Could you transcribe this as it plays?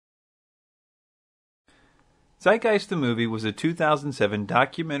Zeitgeist the movie was a 2007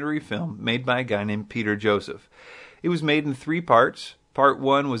 documentary film made by a guy named Peter Joseph. It was made in 3 parts. Part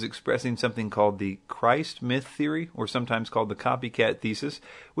 1 was expressing something called the Christ myth theory, or sometimes called the copycat thesis,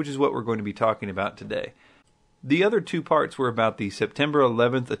 which is what we're going to be talking about today. The other 2 parts were about the September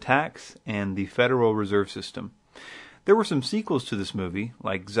 11th attacks and the Federal Reserve System. There were some sequels to this movie,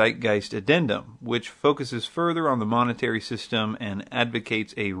 like Zeitgeist Addendum, which focuses further on the monetary system and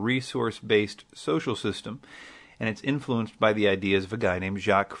advocates a resource-based social system, and it's influenced by the ideas of a guy named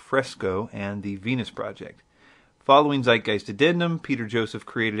Jacques Fresco and the Venus Project. Following Zeitgeist Addendum, Peter Joseph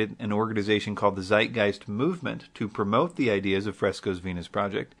created an organization called the Zeitgeist Movement to promote the ideas of Fresco's Venus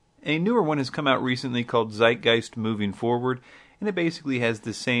Project. A newer one has come out recently called Zeitgeist Moving Forward, and it basically has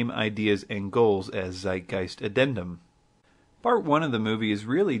the same ideas and goals as Zeitgeist Addendum. Part 1 of the movie is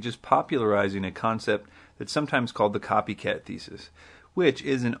really just popularizing a concept that's sometimes called the copycat thesis, which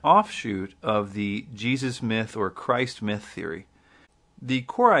is an offshoot of the Jesus myth or Christ myth theory. The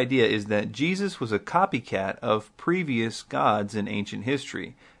core idea is that Jesus was a copycat of previous gods in ancient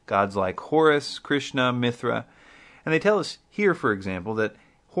history, gods like Horus, Krishna, Mithra, and they tell us here, for example, that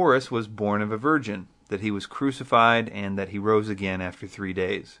Horus was born of a virgin, that he was crucified, and that he rose again after 3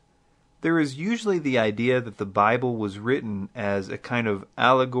 days. There is usually the idea that the Bible was written as a kind of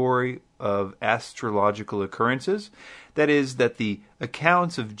allegory of astrological occurrences. That is, that the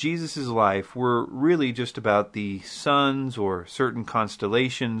accounts of Jesus' life were really just about the suns or certain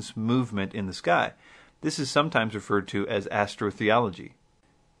constellations' movement in the sky. This is sometimes referred to as astrotheology.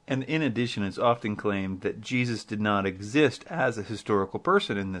 And in addition, it's often claimed that Jesus did not exist as a historical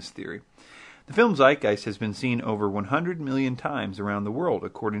person in this theory. The film Zeitgeist has been seen over 100 million times around the world,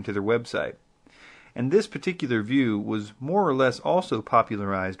 according to their website. And this particular view was more or less also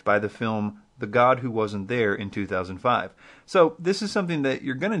popularized by the film The God Who Wasn't There in 2005. So this is something that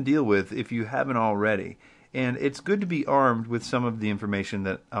you're going to deal with if you haven't already, and it's good to be armed with some of the information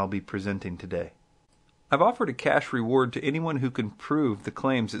that I'll be presenting today. I've offered a cash reward to anyone who can prove the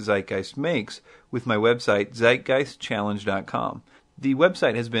claims that Zeitgeist makes with my website, zeitgeistchallenge.com. The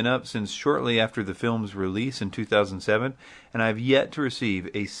website has been up since shortly after the film's release in 2007, and I've yet to receive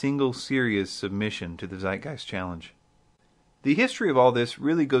a single serious submission to the Zeitgeist Challenge. The history of all this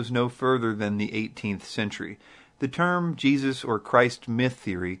really goes no further than the 18th century. The term Jesus or Christ myth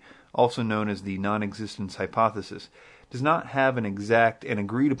theory, also known as the non-existence hypothesis, does not have an exact and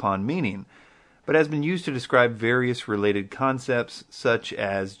agreed-upon meaning, but has been used to describe various related concepts, such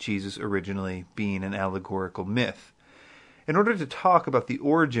as Jesus originally being an allegorical myth. In order to talk about the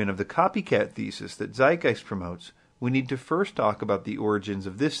origin of the copycat thesis that Zeitgeist promotes, we need to first talk about the origins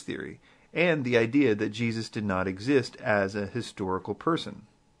of this theory, and the idea that Jesus did not exist as a historical person.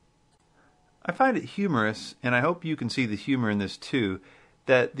 I find it humorous, and I hope you can see the humor in this too,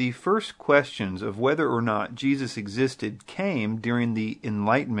 that the first questions of whether or not Jesus existed came during the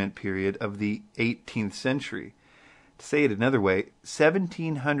Enlightenment period of the 18th century. To say it another way,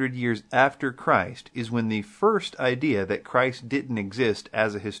 1700 years after Christ is when the first idea that Christ didn't exist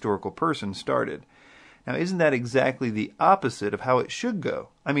as a historical person started. Now, isn't that exactly the opposite of how it should go?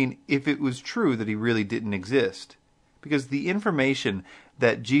 I mean, if it was true that he really didn't exist. Because the information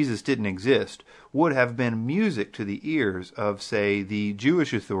that Jesus didn't exist would have been music to the ears of, say, the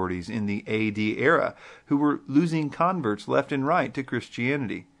Jewish authorities in the AD era, who were losing converts left and right to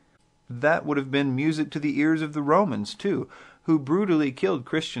Christianity. That would have been music to the ears of the Romans, too, who brutally killed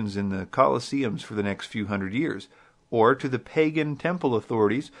Christians in the Colosseums for the next few hundred years, or to the pagan temple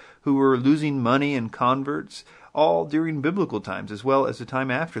authorities who were losing money and converts, all during biblical times as well as the time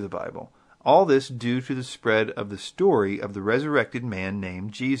after the Bible. All this due to the spread of the story of the resurrected man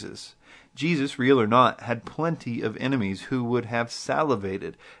named Jesus. Jesus, real or not, had plenty of enemies who would have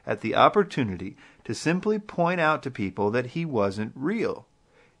salivated at the opportunity to simply point out to people that he wasn't real.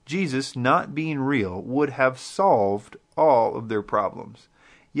 Jesus not being real would have solved all of their problems.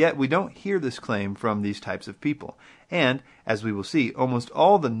 Yet we don't hear this claim from these types of people. And, as we will see, almost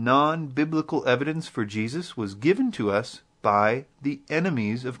all the non-biblical evidence for Jesus was given to us by the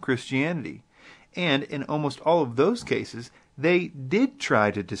enemies of Christianity. And in almost all of those cases, they did try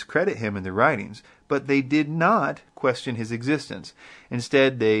to discredit him in their writings, but they did not question his existence.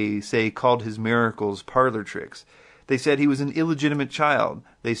 Instead, they called his miracles parlor tricks. They said he was an illegitimate child.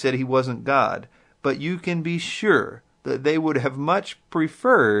 They said he wasn't God. But you can be sure that they would have much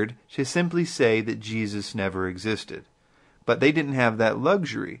preferred to simply say that Jesus never existed. But they didn't have that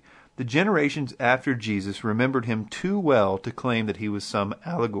luxury. The generations after Jesus remembered him too well to claim that he was some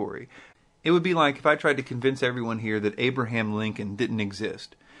allegory. It would be like if I tried to convince everyone here that Abraham Lincoln didn't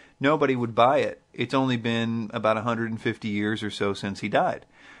exist. Nobody would buy it. It's only been about 150 years or so since he died.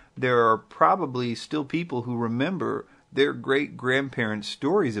 there are probably still people who remember their great-grandparents'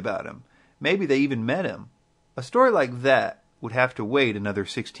 stories about him. Maybe they even met him. A story like that would have to wait another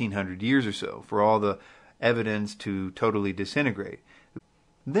 1,600 years or so for all the evidence to totally disintegrate.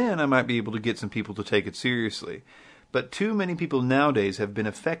 Then I might be able to get some people to take it seriously. But too many people nowadays have been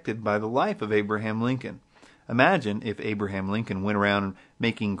affected by the life of Abraham Lincoln. Imagine if Abraham Lincoln went around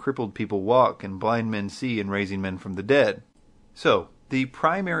making crippled people walk and blind men see and raising men from the dead. So, the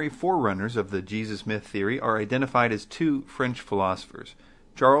primary forerunners of the Jesus myth theory are identified as two French philosophers,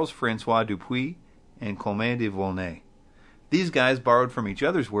 Charles-François Dupuy and Comte de Volney. These guys borrowed from each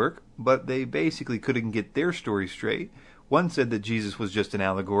other's work, but they basically couldn't get their story straight. One said that Jesus was just an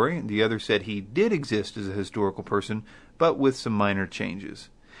allegory, and the other said he did exist as a historical person, but with some minor changes.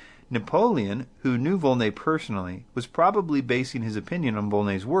 Napoleon, who knew Volney personally, was probably basing his opinion on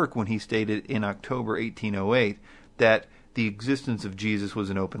Volney's work when he stated in October 1808 that the existence of Jesus was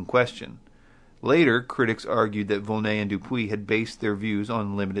an open question. Later, critics argued that Volney and Dupuy had based their views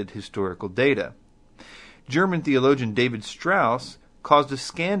on limited historical data. German theologian David Strauss caused a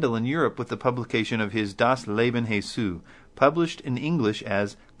scandal in Europe with the publication of his Das Leben Jesu, published in English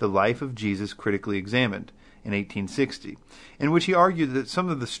as The Life of Jesus Critically Examined, in 1860, in which he argued that some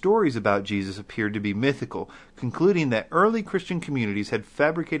of the stories about Jesus appeared to be mythical, concluding that early Christian communities had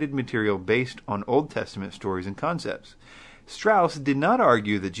fabricated material based on Old Testament stories and concepts. Strauss did not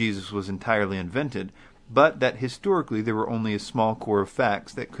argue that Jesus was entirely invented, but that historically there were only a small core of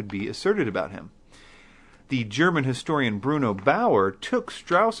facts that could be asserted about him. The German historian Bruno Bauer took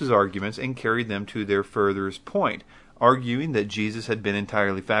Strauss's arguments and carried them to their furthest point, arguing that Jesus had been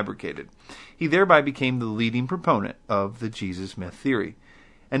entirely fabricated. He thereby became the leading proponent of the Jesus myth theory.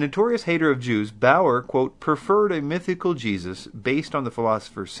 A notorious hater of Jews, Bauer, quote, preferred a mythical Jesus based on the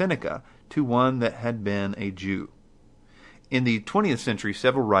philosopher Seneca to one that had been a Jew. In the 20th century,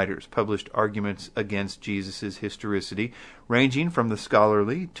 several writers published arguments against Jesus' historicity, ranging from the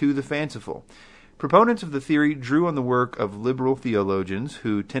scholarly to the fanciful. Proponents of the theory drew on the work of liberal theologians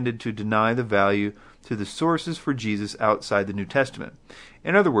who tended to deny the value to the sources for Jesus outside the New Testament.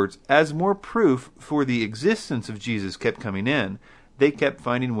 In other words, as more proof for the existence of Jesus kept coming in, they kept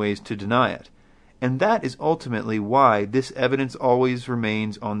finding ways to deny it. And that is ultimately why this evidence always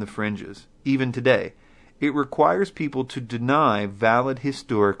remains on the fringes, even today. It requires people to deny valid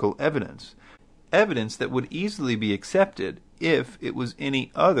historical evidence. Evidence that would easily be accepted if it was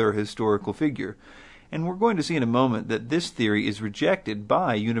any other historical figure. And we're going to see in a moment that this theory is rejected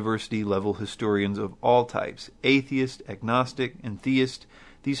by university-level historians of all types, atheist, agnostic, and theist.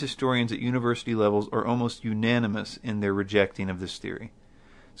 These historians at university levels are almost unanimous in their rejecting of this theory.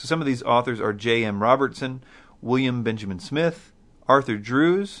 So some of these authors are J.M. Robertson, William Benjamin Smith, Arthur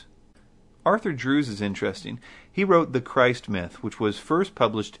Drews. Arthur Drews is interesting. He wrote The Christ Myth, which was first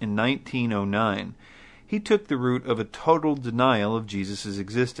published in 1909. He took the route of a total denial of Jesus'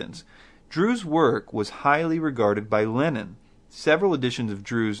 existence. Drews' work was highly regarded by Lenin. Several editions of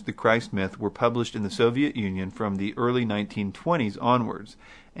Drews' The Christ Myth were published in the Soviet Union from the early 1920s onwards,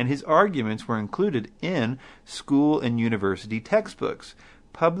 and his arguments were included in school and university textbooks.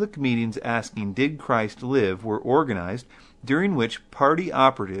 Public meetings asking "Did Christ live?" were organized, during which party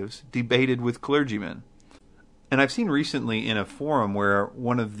operatives debated with clergymen. And I've seen recently in a forum where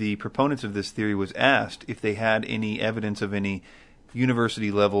one of the proponents of this theory was asked if they had any evidence of any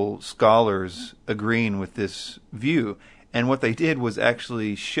university-level scholars agreeing with this view. And what they did was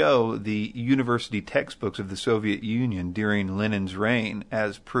actually show the university textbooks of the Soviet Union during Lenin's reign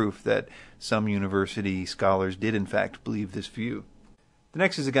as proof that some university scholars did in fact believe this view. The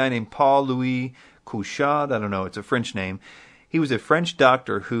next is a guy named Paul-Louis Couchard. I don't know, it's a French name. He was a French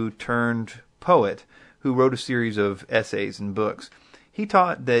doctor who turned poet who wrote a series of essays and books. He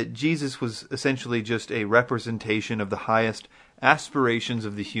taught that Jesus was essentially just a representation of the highest aspirations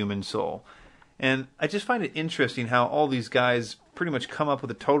of the human soul. And I just find it interesting how all these guys pretty much come up with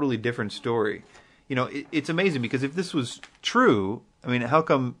a totally different story. You know, it's amazing because if this was true, I mean, how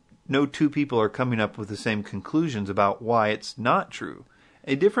come no two people are coming up with the same conclusions about why it's not true?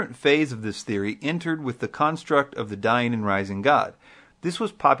 A different phase of this theory entered with the construct of the dying and rising God. This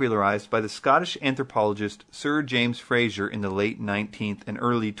was popularized by the Scottish anthropologist Sir James Frazer in the late 19th and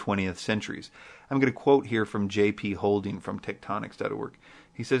early 20th centuries. I'm going to quote here from J.P. Holding from tectonics.org.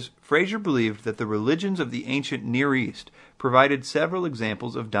 He says, Frazer believed that the religions of the ancient Near East provided several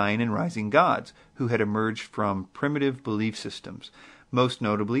examples of dying and rising gods who had emerged from primitive belief systems, most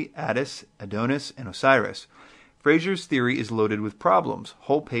notably Attis, Adonis, and Osiris. Fraser's theory is loaded with problems.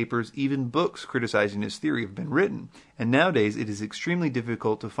 Whole papers, even books criticizing his theory have been written, and nowadays it is extremely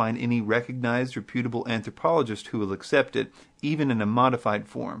difficult to find any recognized, reputable anthropologist who will accept it, even in a modified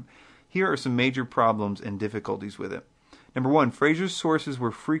form. Here are some major problems and difficulties with it. Number one, Fraser's sources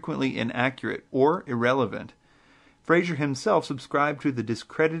were frequently inaccurate or irrelevant. Fraser himself subscribed to the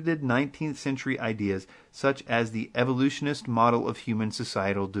discredited 19th century ideas such as the evolutionist model of human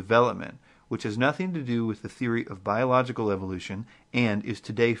societal development, which has nothing to do with the theory of biological evolution and is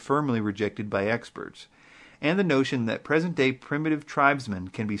today firmly rejected by experts, and the notion that present-day primitive tribesmen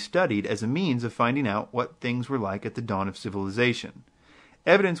can be studied as a means of finding out what things were like at the dawn of civilization.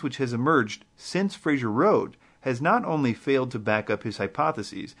 Evidence which has emerged since Fraser wrote has not only failed to back up his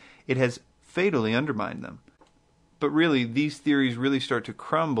hypotheses, it has fatally undermined them. But really, these theories really start to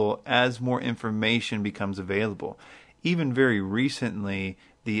crumble as more information becomes available. Even very recently,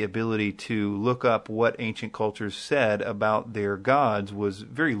 the ability to look up what ancient cultures said about their gods was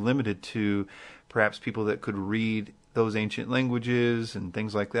very limited to perhaps people that could read those ancient languages and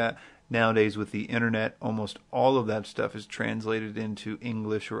things like that. Nowadays, with the internet, almost all of that stuff is translated into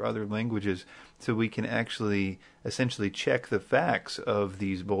English or other languages, so we can actually essentially check the facts of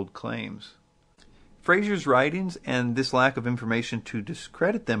these bold claims. Fraser's writings and this lack of information to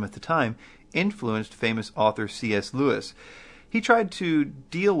discredit them at the time influenced famous author C.S. Lewis. He tried to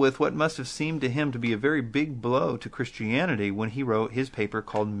deal with what must have seemed to him to be a very big blow to Christianity when he wrote his paper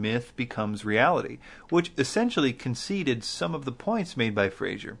called Myth Becomes Reality, which essentially conceded some of the points made by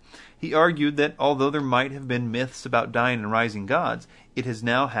Fraser. He argued that although there might have been myths about dying and rising gods, it has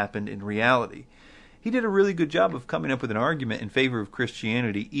now happened in reality. He did a really good job of coming up with an argument in favor of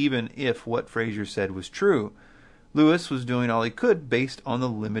Christianity, even if what Fraser said was true. Lewis was doing all he could based on the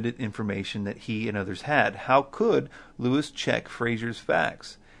limited information that he and others had. How could Lewis check Fraser's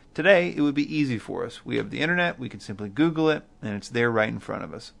facts? Today, it would be easy for us. We have the internet, we can simply Google it, and it's there right in front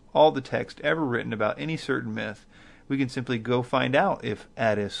of us. All the text ever written about any certain myth. We can simply go find out if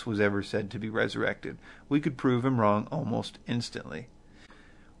Attis was ever said to be resurrected. We could prove him wrong almost instantly.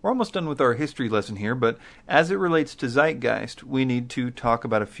 We're almost done with our history lesson here, but as it relates to Zeitgeist, we need to talk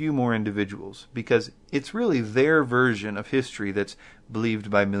about a few more individuals, because it's really their version of history that's believed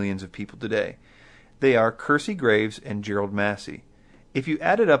by millions of people today. They are Kersey Graves and Gerald Massey. If you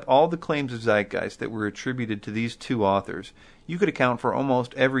added up all the claims of Zeitgeist that were attributed to these two authors, you could account for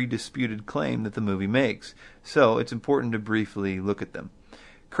almost every disputed claim that the movie makes, so it's important to briefly look at them.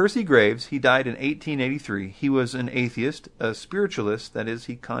 Kersey Graves, he died in 1883. He was an atheist, a spiritualist, that is,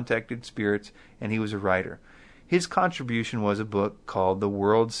 he contacted spirits, and he was a writer. His contribution was a book called The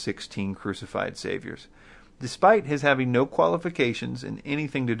World's 16 Crucified Saviors. Despite his having no qualifications in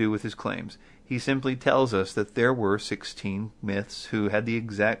anything to do with his claims, he simply tells us that there were 16 myths who had the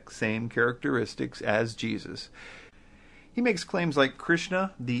exact same characteristics as Jesus. He makes claims like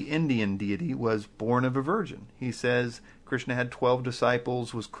Krishna, the Indian deity, was born of a virgin. He says Krishna had 12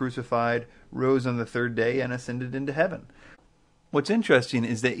 disciples, was crucified, rose on the third day, and ascended into heaven. What's interesting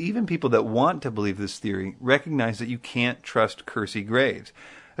is that even people that want to believe this theory recognize that you can't trust Kersey Graves.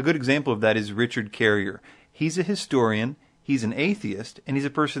 A good example of that is Richard Carrier. He's a historian, he's an atheist, and he's a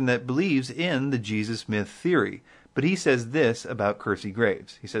person that believes in the Jesus myth theory. But he says this about Kersey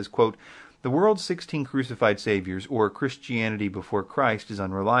Graves. He says, quote, "The world's 16 crucified saviors, or Christianity before Christ, is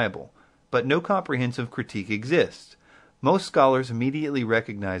unreliable, but no comprehensive critique exists. Most scholars immediately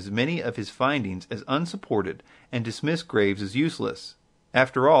recognize many of his findings as unsupported and dismiss Graves as useless.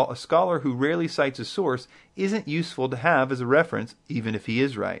 After all, a scholar who rarely cites a source isn't useful to have as a reference, even if he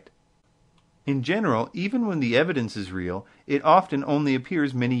is right. In general, even when the evidence is real, it often only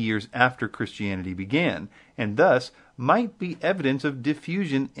appears many years after Christianity began, and thus might be evidence of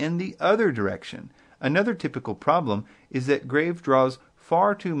diffusion in the other direction. Another typical problem is that Graves draws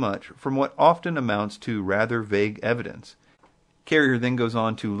far too much from what often amounts to rather vague evidence." Carrier then goes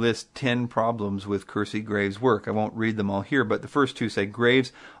on to list 10 problems with Kersey Graves' work. I won't read them all here, but the first two say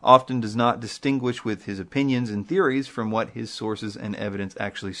Graves often does not distinguish with his opinions and theories from what his sources and evidence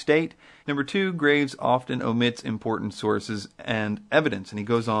actually state. Number 2, Graves often omits important sources and evidence, and he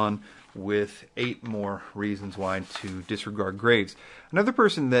goes on with 8 more reasons why to disregard Graves. Another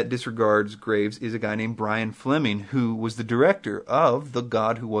person that disregards Graves is a guy named Brian Fleming, who was the director of The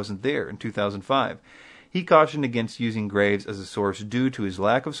God Who Wasn't There in 2005. He cautioned against using Graves as a source due to his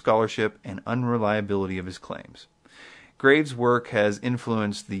lack of scholarship and unreliability of his claims. Graves' work has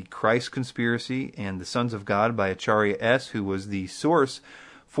influenced the Christ Conspiracy and the Sons of God by Acharya S., who was the source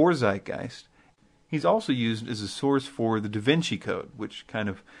for Zeitgeist. He's also used as a source for the Da Vinci Code, which kind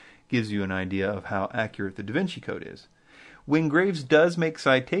of gives you an idea of how accurate the Da Vinci Code is. When Graves does make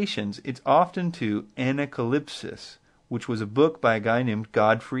citations, it's often to Anacalypsis, which was a book by a guy named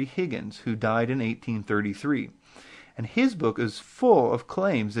Godfrey Higgins, who died in 1833. And his book is full of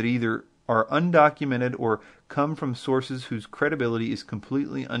claims that either are undocumented or come from sources whose credibility is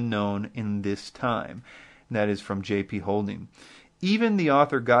completely unknown in this time. And that is from J.P. Holding. Even the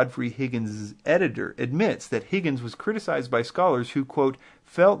author Godfrey Higgins' editor admits that Higgins was criticized by scholars who, quote,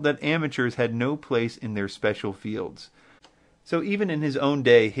 felt that amateurs had no place in their special fields. So even in his own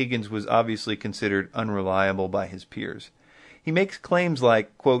day, Higgins was obviously considered unreliable by his peers. He makes claims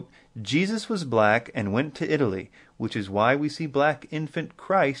like, quote, Jesus was black and went to Italy, which is why we see black infant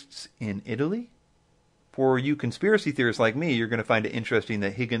Christs in Italy? For you conspiracy theorists like me, you're going to find it interesting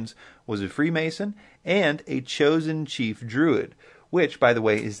that Higgins was a Freemason and a chosen chief Druid, which, by the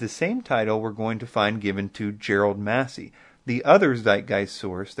way, is the same title we're going to find given to Gerald Massey, the other Zeitgeist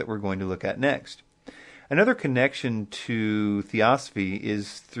source that we're going to look at next. Another connection to Theosophy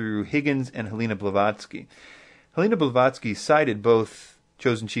is through Higgins and Helena Blavatsky. Helena Blavatsky cited both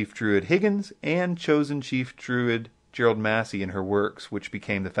Chosen Chief Druid Higgins and Chosen Chief Druid Gerald Massey in her works, which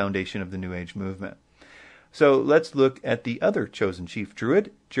became the foundation of the New Age movement. So let's look at the other Chosen Chief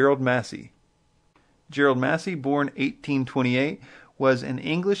Druid, Gerald Massey. Gerald Massey, born 1828, was an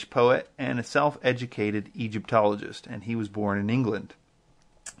English poet and a self-educated Egyptologist, and he was born in England.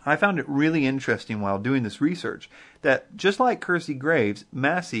 I found it really interesting while doing this research that, just like Kersey Graves,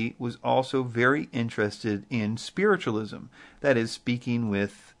 Massey was also very interested in spiritualism, that is, speaking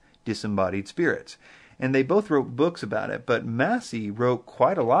with disembodied spirits. And they both wrote books about it, but Massey wrote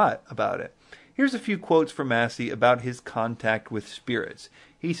quite a lot about it. Here's a few quotes from Massey about his contact with spirits.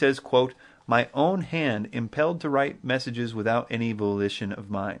 He says, quote, my own hand impelled to write messages without any volition of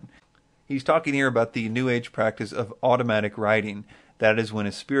mine. He's talking here about the New Age practice of automatic writing. That is when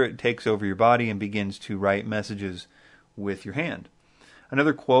a spirit takes over your body and begins to write messages with your hand.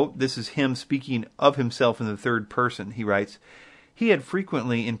 Another quote, this is him speaking of himself in the third person. He writes, he had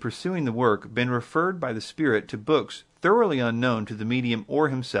frequently, in pursuing the work, been referred by the spirit to books thoroughly unknown to the medium or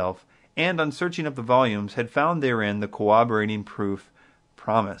himself, and on searching up the volumes had found therein the corroborating proof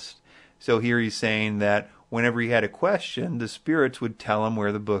promised. So here he's saying that whenever he had a question, the spirits would tell him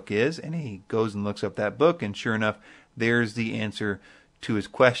where the book is, and he goes and looks up that book, and sure enough, there's the answer to his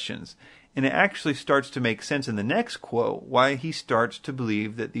questions. And it actually starts to make sense in the next quote why he starts to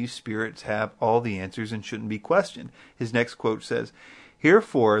believe that these spirits have all the answers and shouldn't be questioned. His next quote says,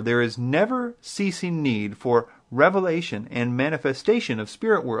 herefore there is never ceasing need for revelation and manifestation of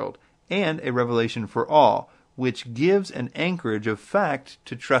spirit world, and a revelation for all, which gives an anchorage of fact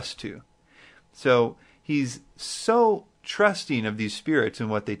to trust to. So he's so trusting of these spirits and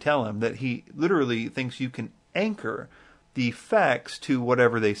what they tell him that he literally thinks you can anchor the facts to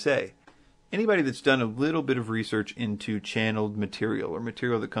whatever they say. Anybody that's done a little bit of research into channeled material or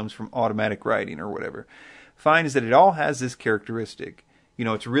material that comes from automatic writing or whatever finds that it all has this characteristic. You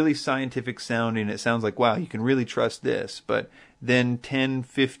know, it's really scientific sounding. It sounds like, wow, you can really trust this. But then 10,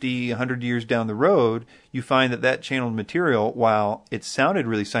 50, 100 years down the road, you find that that channeled material, while it sounded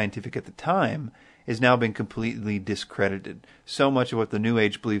really scientific at the time, has now been completely discredited. So much of what the New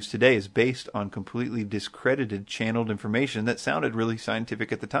Age believes today is based on completely discredited channeled information that sounded really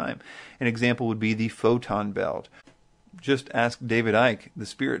scientific at the time. An example would be the photon belt. Just ask David Icke. The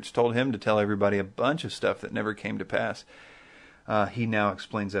spirits told him to tell everybody a bunch of stuff that never came to pass. He now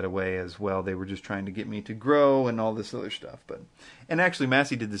explains that away as well. They were just trying to get me to grow and all this other stuff. And actually,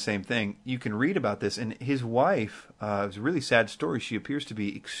 Massey did the same thing. You can read about this. And his wife, it was a really sad story. She appears to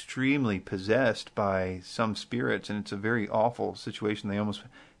be extremely possessed by some spirits, and it's a very awful situation. They almost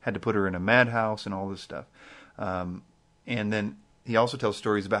had to put her in a madhouse and all this stuff. And then he also tells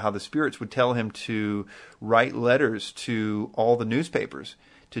stories about how the spirits would tell him to write letters to all the newspapers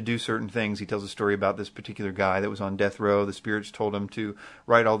to do certain things. He tells a story about this particular guy that was on death row. The spirits told him to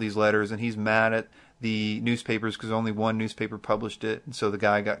write all these letters, and he's mad at the newspapers because only one newspaper published it, and so the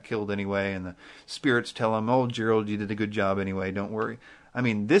guy got killed anyway, and the spirits tell him, oh, Gerald, you did a good job anyway, don't worry. I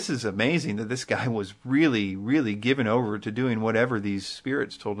mean, this is amazing that this guy was really, really given over to doing whatever these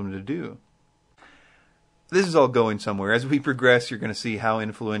spirits told him to do. This is all going somewhere. As we progress, you're going to see how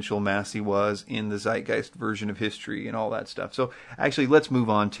influential Massey was in the Zeitgeist version of history and all that stuff. So actually, let's move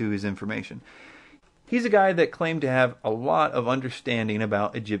on to his information. He's a guy that claimed to have a lot of understanding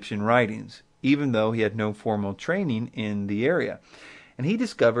about Egyptian writings, even though he had no formal training in the area. And he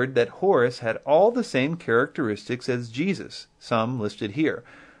discovered that Horus had all the same characteristics as Jesus, some listed here.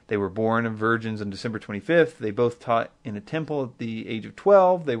 They were born of virgins on December 25th. They both taught in a temple at the age of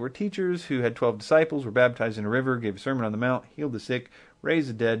 12. They were teachers who had 12 disciples, were baptized in a river, gave a sermon on the mount, healed the sick, raised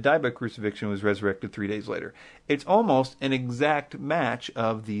the dead, died by crucifixion, was resurrected 3 days later. It's almost an exact match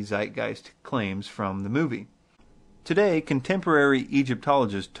of the Zeitgeist claims from the movie. Today, contemporary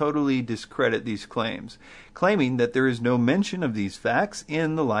Egyptologists totally discredit these claims, claiming that there is no mention of these facts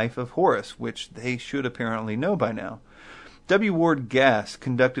in the life of Horus, which they should apparently know by now. W. Ward Gass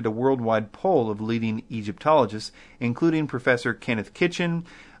conducted a worldwide poll of leading Egyptologists, including Professor Kenneth Kitchen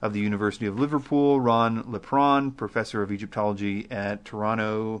of the University of Liverpool, Ron Lepron, Professor of Egyptology at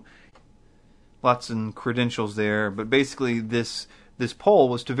Toronto. Lots of credentials there, but basically this poll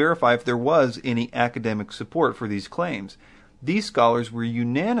was to verify if there was any academic support for these claims. These scholars were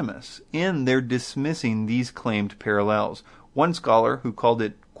unanimous in their dismissing these claimed parallels. One scholar, who called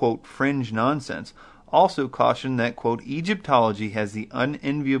it, quote, fringe nonsense, also cautioned that, quote, Egyptology has the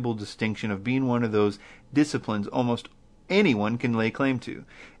unenviable distinction of being one of those disciplines almost anyone can lay claim to,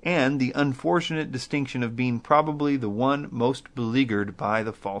 and the unfortunate distinction of being probably the one most beleaguered by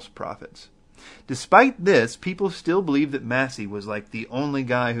the false prophets. Despite this, people still believe that Massey was like the only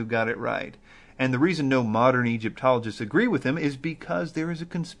guy who got it right. And the reason no modern Egyptologists agree with him is because there is a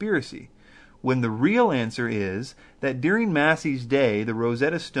conspiracy. When the real answer is that during Massey's day, the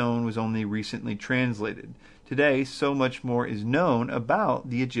Rosetta Stone was only recently translated. Today, so much more is known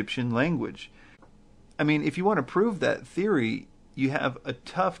about the Egyptian language. I mean, if you want to prove that theory, you have a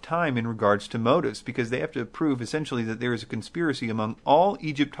tough time in regards to motives, because they have to prove essentially that there is a conspiracy among all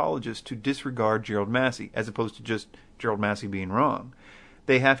Egyptologists to disregard Gerald Massey, as opposed to just Gerald Massey being wrong.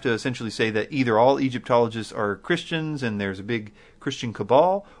 They have to essentially say that either all Egyptologists are Christians and there's a big Christian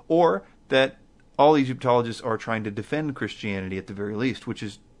cabal, or that all Egyptologists are trying to defend Christianity at the very least, which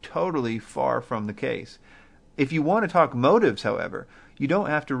is totally far from the case. If you want to talk motives, however, you don't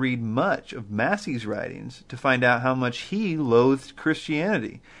have to read much of Massey's writings to find out how much he loathed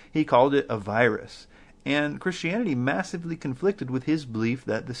Christianity. He called it a virus. And Christianity massively conflicted with his belief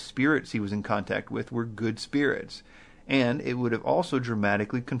that the spirits he was in contact with were good spirits. And it would have also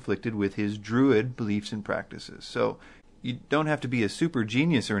dramatically conflicted with his Druid beliefs and practices. So you don't have to be a super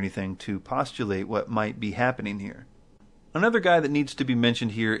genius or anything to postulate what might be happening here. Another guy that needs to be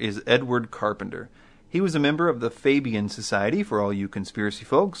mentioned here is Edward Carpenter. He was a member of the Fabian Society, for all you conspiracy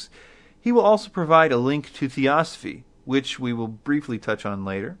folks. He will also provide a link to Theosophy, which we will briefly touch on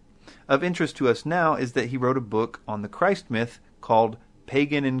later. Of interest to us now is that he wrote a book on the Christ myth called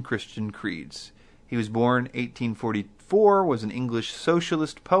Pagan and Christian Creeds. He was born 1844, was an English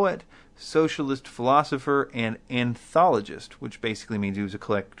socialist poet, socialist philosopher, and anthologist, which basically means he was a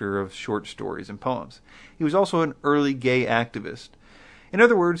collector of short stories and poems. He was also an early gay activist. In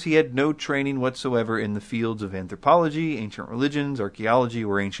other words, he had no training whatsoever in the fields of anthropology, ancient religions, archaeology,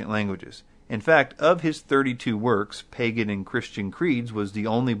 or ancient languages. In fact, of his 32 works, Pagan and Christian Creeds was the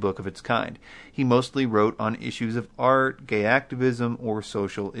only book of its kind. He mostly wrote on issues of art, gay activism, or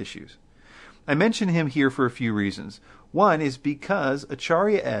social issues. I mention him here for a few reasons. One is because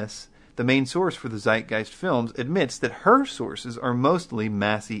Acharya S., the main source for the Zeitgeist films, admits that her sources are mostly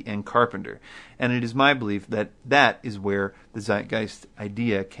Massey and Carpenter, and it is my belief that that is where the Zeitgeist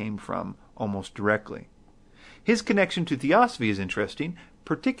idea came from almost directly. His connection to Theosophy is interesting,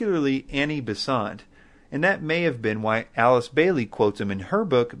 particularly Annie Besant, and that may have been why Alice Bailey quotes him in her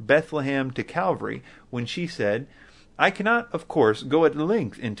book Bethlehem to Calvary when she said, I cannot, of course, go at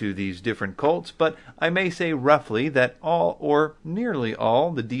length into these different cults, but I may say roughly that all, or nearly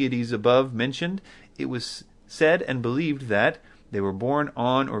all, the deities above mentioned, it was said and believed that they were born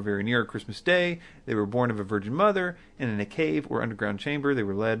on or very near Christmas Day, they were born of a virgin mother, and in a cave or underground chamber they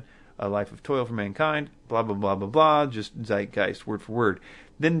were led a life of toil for mankind, blah, blah, blah, blah, blah, just Zeitgeist, word for word.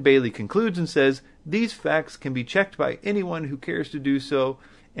 Then Bailey concludes and says, these facts can be checked by anyone who cares to do so,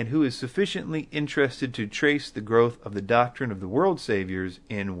 and who is sufficiently interested to trace the growth of the doctrine of the world saviors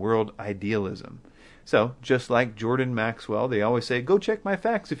in world idealism. So, just like Jordan Maxwell, they always say, go check my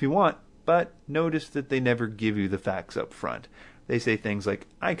facts if you want, but notice that they never give you the facts up front. They say things like,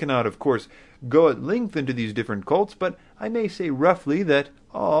 I cannot, of course, go at length into these different cults, but I may say roughly that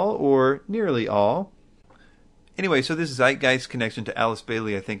all, or nearly all. Anyway, so this Zeitgeist connection to Alice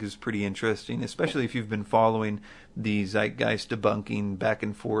Bailey I think is pretty interesting, especially if you've been following the Zeitgeist debunking back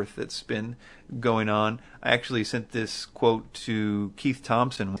and forth that's been going on. I actually sent this quote to Keith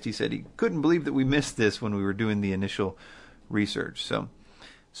Thompson. He said he couldn't believe that we missed this when we were doing the initial research.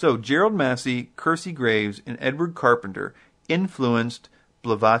 So Gerald Massey, Kersey Graves, and Edward Carpenter influenced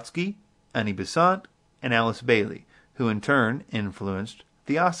Blavatsky, Annie Besant, and Alice Bailey, who in turn influenced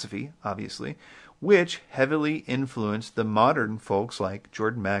Theosophy, obviously, which heavily influenced the modern folks like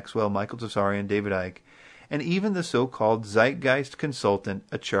Jordan Maxwell, Michael Tessarian, David Icke, and even the so-called Zeitgeist consultant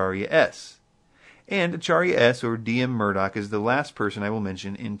Acharya S. And Acharya S. or D.M. Murdoch is the last person I will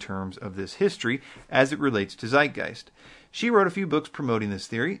mention in terms of this history as it relates to Zeitgeist. She wrote a few books promoting this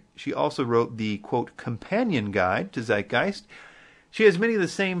theory. She also wrote the, quote, companion guide to Zeitgeist. She has many of the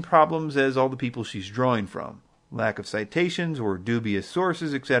same problems as all the people she's drawing from. Lack of citations or dubious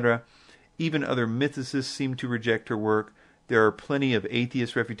sources, etc. Even other mythicists seem to reject her work. There are plenty of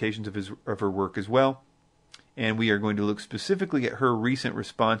atheist refutations of her work as well. And we are going to look specifically at her recent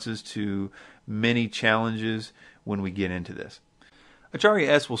responses to many challenges when we get into this. Acharya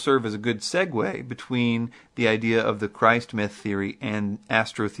S. will serve as a good segue between the idea of the Christ myth theory and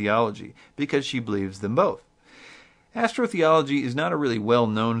astrotheology, because she believes them both. Astrotheology is not a really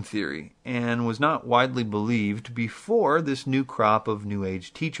well-known theory, and was not widely believed before this new crop of New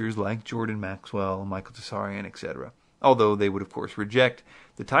Age teachers like Jordan Maxwell, Michael Tsarian, etc., although they would of course reject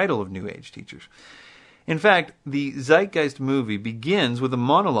the title of New Age teachers. In fact, the Zeitgeist movie begins with a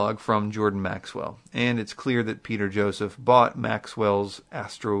monologue from Jordan Maxwell, and it's clear that Peter Joseph bought Maxwell's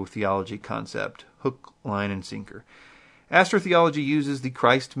astrotheology concept, hook, line, and sinker. Astrotheology uses the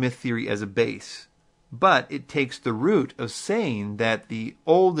Christ myth theory as a base, but it takes the root of saying that the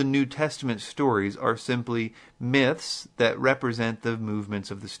Old and New Testament stories are simply myths that represent the movements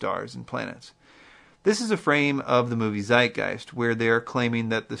of the stars and planets. This is a frame of the movie Zeitgeist, where they are claiming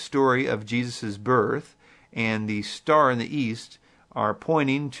that the story of Jesus' birth and the star in the east are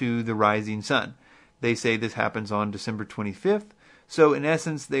pointing to the rising sun. They say this happens on December 25th, so in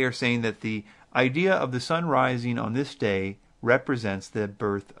essence they are saying that the idea of the sun rising on this day represents the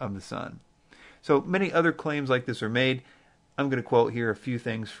birth of the sun. So many other claims like this are made. I'm going to quote here a few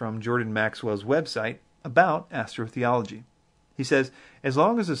things from Jordan Maxwell's website about astrotheology. He says, "As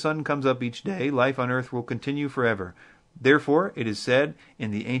long as the sun comes up each day, life on earth will continue forever. Therefore, it is said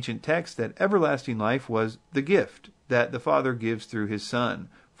in the ancient text that everlasting life was the gift that the Father gives through his Son.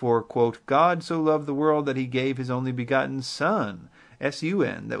 For, quote, God so loved the world that he gave his only begotten Son,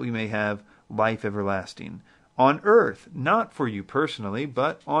 S-U-N, that we may have life everlasting. On earth, not for you personally,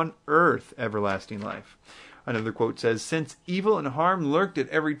 but on earth everlasting life." Another quote says, "Since evil and harm lurked at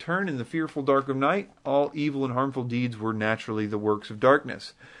every turn in the fearful dark of night, all evil and harmful deeds were naturally the works of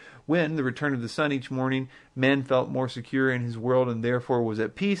darkness. When the return of the sun each morning, men felt more secure in his world and therefore was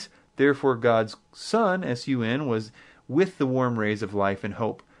at peace. Therefore God's Son, S-U-N, was with the warm rays of life and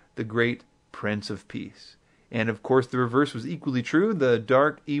hope, the great Prince of Peace." And of course the reverse was equally true. The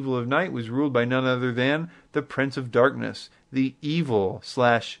dark evil of night was ruled by none other than the Prince of Darkness, the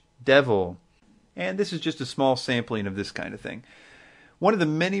evil/devil. And this is just a small sampling of this kind of thing. One of the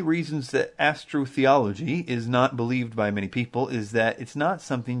many reasons that astrotheology is not believed by many people is that it's not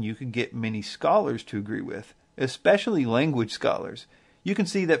something you can get many scholars to agree with, especially language scholars. You can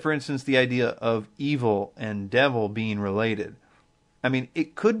see that, for instance, the idea of evil and devil being related. I mean,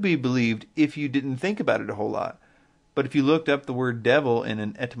 it could be believed if you didn't think about it a whole lot. But if you looked up the word devil in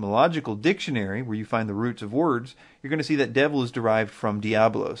an etymological dictionary, where you find the roots of words, you're going to see that devil is derived from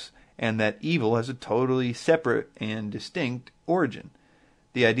diabolos, and that evil has a totally separate and distinct origin.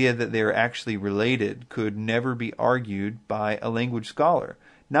 The idea that they are actually related could never be argued by a language scholar.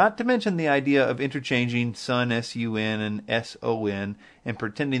 Not to mention the idea of interchanging sun, S-U-N, and S-O-N, and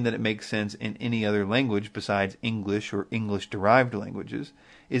pretending that it makes sense in any other language besides English or English-derived languages,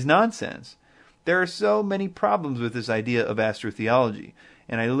 is nonsense. There are so many problems with this idea of astrotheology,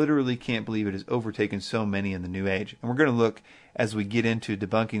 and I literally can't believe it has overtaken so many in the New Age. And we're going to look, as we get into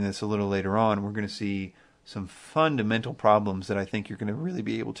debunking this a little later on, we're going to see some fundamental problems that I think you're going to really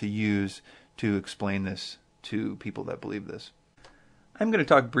be able to use to explain this to people that believe this. I'm going to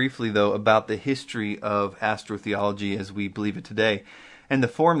talk briefly, though, about the history of astrotheology as we believe it today, and the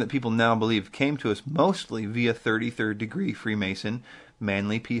form that people now believe came to us mostly via 33rd degree Freemason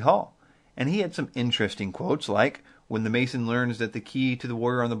Manly P. Hall. And he had some interesting quotes like, "When the Mason learns that the key to the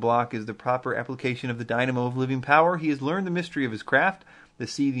warrior on the block is the proper application of the dynamo of living power, he has learned the mystery of his craft. The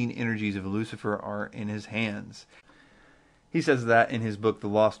seething energies of Lucifer are in his hands." He says that in his book, The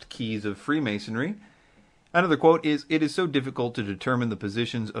Lost Keys of Freemasonry. Another quote is, "It is so difficult to determine the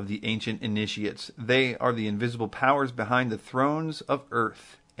positions of the ancient initiates. They are the invisible powers behind the thrones of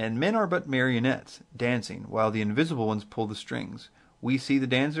earth, and men are but marionettes, dancing, while the invisible ones pull the strings. We see the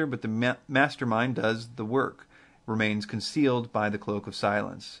dancer, but the mastermind does the work, remains concealed by the cloak of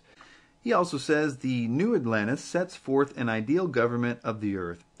silence." He also says the New Atlantis sets forth an ideal government of the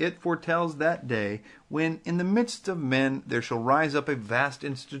earth. It foretells that day when in the midst of men there shall rise up a vast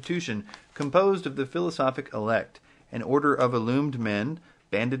institution composed of the philosophic elect, an order of illumined men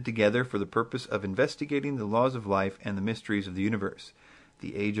banded together for the purpose of investigating the laws of life and the mysteries of the universe.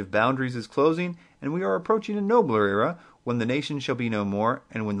 The age of boundaries is closing, and we are approaching a nobler era when the nation shall be no more,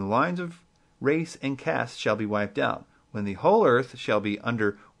 and when the lines of race, and caste shall be wiped out, when the whole earth shall be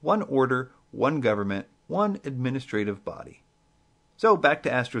under one order, one government, one administrative body. So back to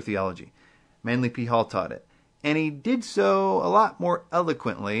astrotheology. Manly P. Hall taught it, and he did so a lot more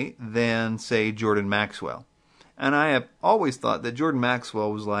eloquently than, say, Jordan Maxwell. And I have always thought that Jordan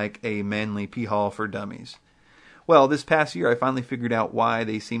Maxwell was like a Manly P. Hall for dummies. Well, this past year I finally figured out why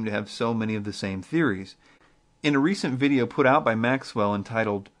they seem to have so many of the same theories. In a recent video put out by Maxwell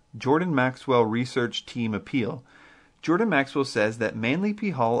entitled Jordan Maxwell Research Team Appeal, Jordan Maxwell says that Manly P.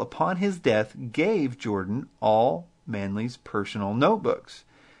 Hall, upon his death, gave Jordan all Manly's personal notebooks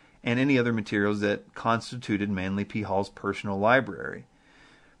and any other materials that constituted Manly P. Hall's personal library.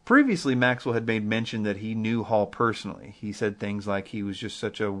 Previously, Maxwell had made mention that he knew Hall personally. He said things like he was just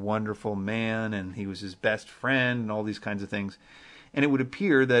such a wonderful man and he was his best friend and all these kinds of things. And it would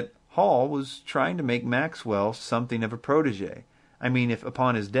appear that Hall was trying to make Maxwell something of a protege. I mean, if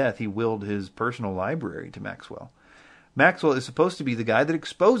upon his death he willed his personal library to Maxwell. Maxwell is supposed to be the guy that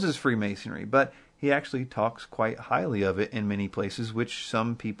exposes Freemasonry, but he actually talks quite highly of it in many places, which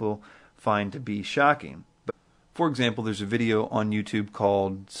some people find to be shocking. For example, there's a video on YouTube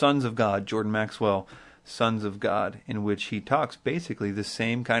called Sons of God, Jordan Maxwell, Sons of God, in which he talks basically the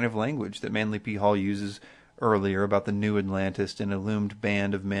same kind of language that Manly P. Hall uses earlier about the new Atlantis and a loomed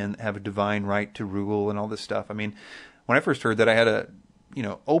band of men that have a divine right to rule and all this stuff. I mean, when I first heard that, I had a,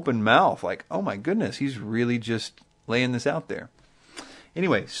 open mouth, like, oh my goodness, he's really just laying this out there.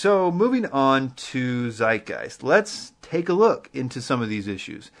 Anyway, so moving on to Zeitgeist. Let's take a look into some of these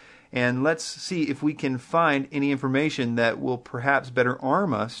issues. And let's see if we can find any information that will perhaps better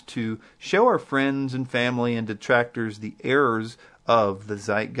arm us to show our friends and family and detractors the errors of the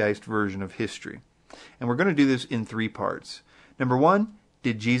Zeitgeist version of history. And we're going to do this in 3 parts. Number 1,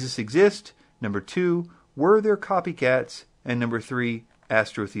 did Jesus exist? Number 2, were there copycats? And number 3,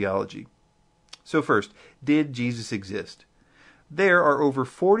 astrotheology. So first, did Jesus exist? There are over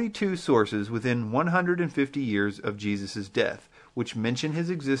 42 sources within 150 years of Jesus' death, which mention his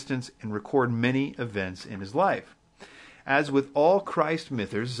existence and record many events in his life. As with all Christ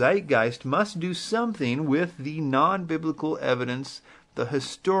mythers, Zeitgeist must do something with the non-biblical evidence, the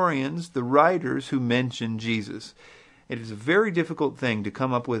historians, the writers who mention Jesus. It is a very difficult thing to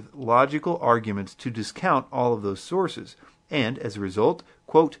come up with logical arguments to discount all of those sources, and as a result,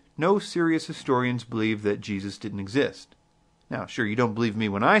 quote, no serious historians believe that Jesus didn't exist. Now, sure, you don't believe me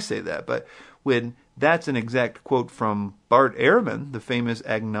when I say that, but when that's an exact quote from Bart Ehrman, the famous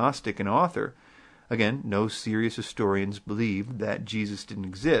agnostic and author, again, no serious historians believe that Jesus didn't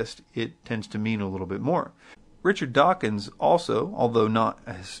exist, it tends to mean a little bit more. Richard Dawkins also, although not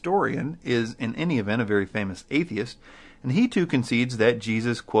a historian, is in any event a very famous atheist, and he too concedes that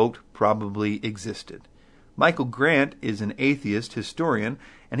Jesus, quote, probably existed. Michael Grant is an atheist historian,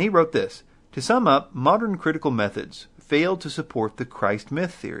 and he wrote this, to sum up, modern critical methods failed to support the Christ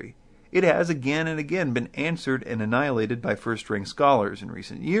myth theory. It has again and again been answered and annihilated by first-rank scholars. In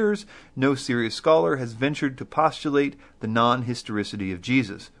recent years, no serious scholar has ventured to postulate the non-historicity of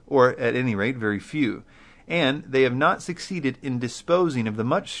Jesus, or at any rate, very few, and they have not succeeded in disposing of the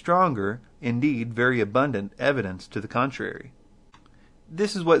much stronger, indeed very abundant, evidence to the contrary.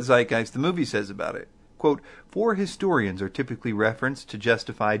 This is what Zeitgeist the movie says about it. Quote, 4 historians are typically referenced to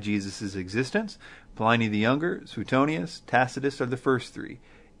justify Jesus' existence. Pliny the Younger, Suetonius, Tacitus are the first 3.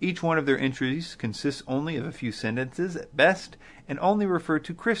 Each one of their entries consists only of a few sentences at best, and only refer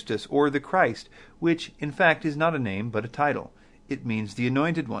to Christus, or the Christ, which in fact is not a name but a title. It means the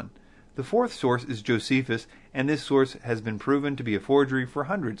Anointed One. The 4th source is Josephus, and this source has been proven to be a forgery for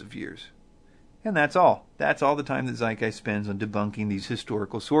hundreds of years. And that's all. That's all the time that Zeitgeist spends on debunking these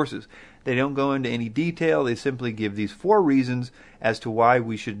historical sources. They don't go into any detail. They simply give these 4 reasons as to why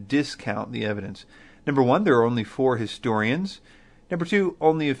we should discount the evidence. Number 1, there are only 4 historians. Number 2,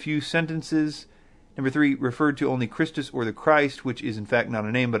 only a few sentences. Number 3, referred to only Christus or the Christ, which is in fact not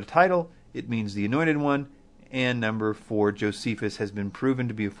a name but a title. It means the Anointed One. And number 4, Josephus has been proven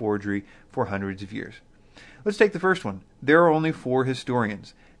to be a forgery for hundreds of years. Let's take the first one. There are only 4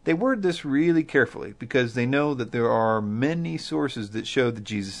 historians. They word this really carefully because they know that there are many sources that show that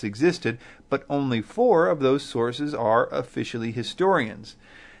Jesus existed, but only 4 of those sources are officially historians.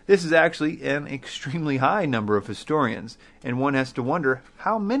 This is actually an extremely high number of historians, and one has to wonder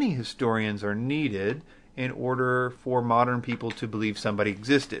how many historians are needed in order for modern people to believe somebody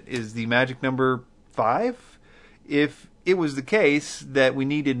existed. Is the magic number 5? If it was the case that we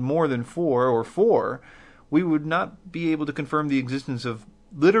needed more than 4, we would not be able to confirm the existence of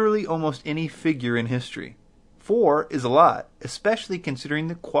literally almost any figure in history. 4 is a lot, especially considering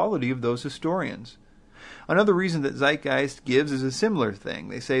the quality of those historians. Another reason that Zeitgeist gives is a similar thing.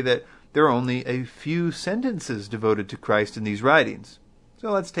 They say that there are only a few sentences devoted to Christ in these writings.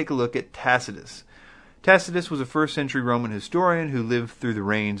 So let's take a look at Tacitus. Tacitus was a first-century Roman historian who lived through the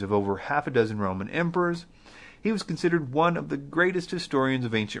reigns of over half a dozen Roman emperors. He was considered one of the greatest historians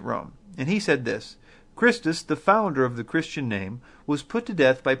of ancient Rome, and he said this: Christus, the founder of the Christian name, was put to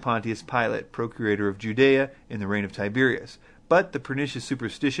death by Pontius Pilate, procurator of Judea, in the reign of Tiberius. But the pernicious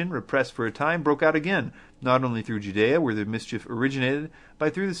superstition, repressed for a time, broke out again, not only through Judea, where the mischief originated,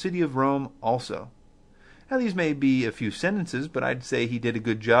 but through the city of Rome also. Now, these may be a few sentences, but I'd say he did a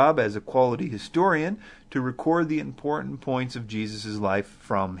good job as a quality historian to record the important points of Jesus' life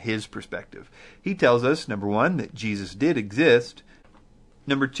from his perspective. He tells us, number one, that Jesus did exist.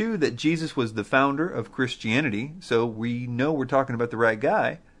 Number two, that Jesus was the founder of Christianity, so we know we're talking about the right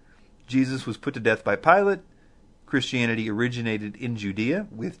guy. Jesus was put to death by Pilate. Christianity originated in Judea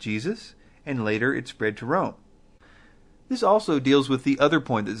with Jesus, and later it spread to Rome. This also deals with the other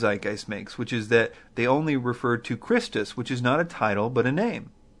point that Zeitgeist makes, which is that they only refer to Christus, which is not a title but a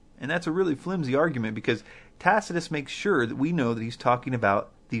name. And that's a really flimsy argument because Tacitus makes sure that we know that he's talking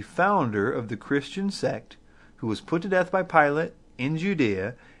about the founder of the Christian sect who was put to death by Pilate in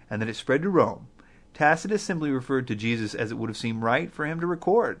Judea and that it spread to Rome. Tacitus simply referred to Jesus as it would have seemed right for him to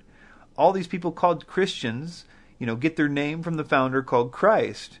record. All these people called Christians, get their name from the founder called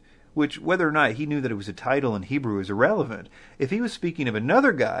Christ, which, whether or not he knew that it was a title in Hebrew, is irrelevant. If he was speaking of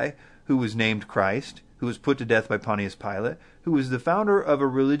another guy who was named Christ, who was put to death by Pontius Pilate, who was the founder of a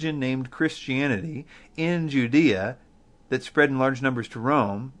religion named Christianity in Judea that spread in large numbers to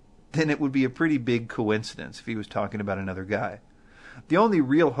Rome, then it would be a pretty big coincidence if he was talking about another guy. The only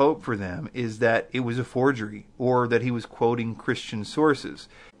real hope for them is that it was a forgery, or that he was quoting Christian sources.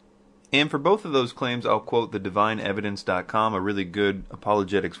 And for both of those claims, I'll quote the divineevidence.com, a really good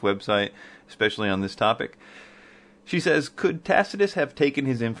apologetics website, especially on this topic. She says, could Tacitus have taken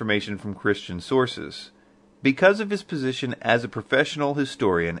his information from Christian sources? Because of his position as a professional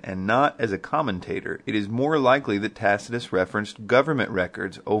historian and not as a commentator, it is more likely that Tacitus referenced government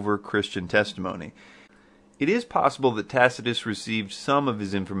records over Christian testimony. It is possible that Tacitus received some of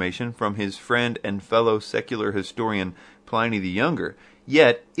his information from his friend and fellow secular historian Pliny the Younger.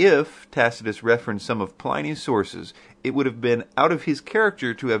 Yet, if Tacitus referenced some of Pliny's sources, it would have been out of his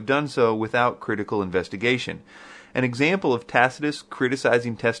character to have done so without critical investigation. An example of Tacitus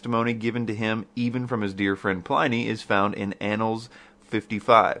criticizing testimony given to him even from his dear friend Pliny is found in Annals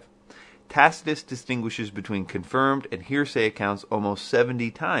 55. Tacitus distinguishes between confirmed and hearsay accounts almost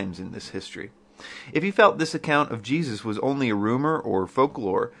 70 times in this history. If he felt this account of Jesus was only a rumor or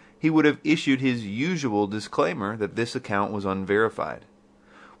folklore, he would have issued his usual disclaimer that this account was unverified.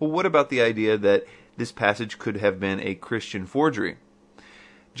 Well, what about the idea that this passage could have been a Christian forgery?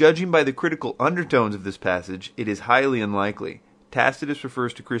 Judging by the critical undertones of this passage, it is highly unlikely. Tacitus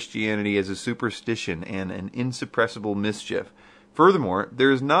refers to Christianity as a superstition and an insuppressible mischief. Furthermore,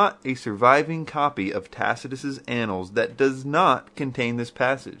 there is not a surviving copy of Tacitus's Annals that does not contain this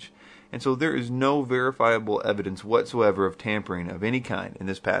passage, and so there is no verifiable evidence whatsoever of tampering of any kind in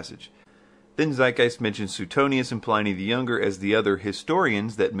this passage. Then Zeitgeist mentions Suetonius and Pliny the Younger as the other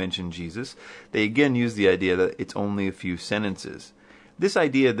historians that mention Jesus. They again use the idea that it's only a few sentences. This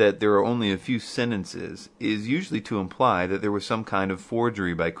idea that there are only a few sentences is usually to imply that there was some kind of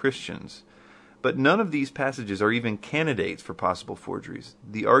forgery by Christians. But none of these passages are even candidates for possible forgeries.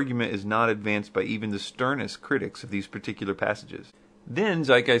 The argument is not advanced by even the sternest critics of these particular passages. Then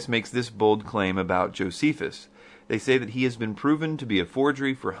Zeitgeist makes this bold claim about Josephus. They say that he has been proven to be a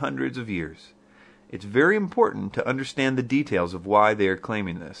forgery for hundreds of years. It's very important to understand the details of why they are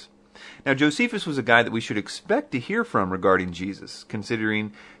claiming this. Now, Josephus was a guy that we should expect to hear from regarding Jesus,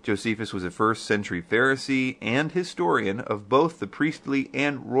 considering Josephus was a first-century Pharisee and historian of both the priestly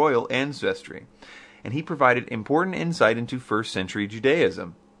and royal ancestry, and he provided important insight into first-century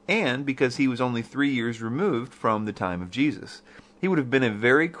Judaism, and because he was only 3 years removed from the time of Jesus. He would have been a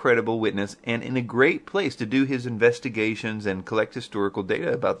very credible witness and in a great place to do his investigations and collect historical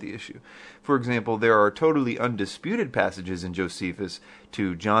data about the issue. For example, there are totally undisputed passages in Josephus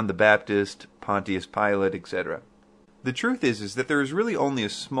to John the Baptist, Pontius Pilate, etc. The truth is that there is really only a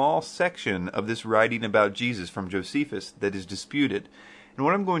small section of this writing about Jesus from Josephus that is disputed. And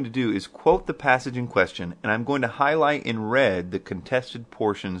what I'm going to do is quote the passage in question, and I'm going to highlight in red the contested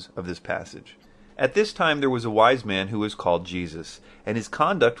portions of this passage. At this time there was a wise man who was called Jesus, and his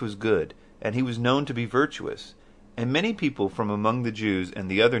conduct was good, and he was known to be virtuous. And many people from among the Jews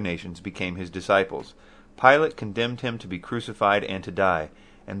and the other nations became his disciples. Pilate condemned him to be crucified and to die,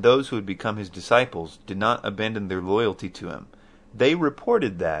 and those who had become his disciples did not abandon their loyalty to him. They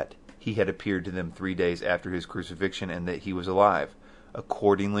reported that he had appeared to them 3 days after his crucifixion and that he was alive.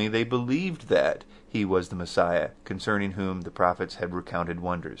 Accordingly, they believed that he was the Messiah, concerning whom the prophets had recounted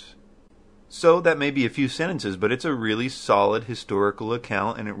wonders. So that may be a few sentences, but it's a really solid historical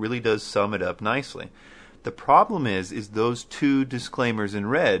account, and it really does sum it up nicely. The problem is those two disclaimers in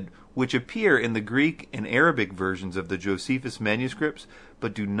red, which appear in the Greek and Arabic versions of the Josephus manuscripts,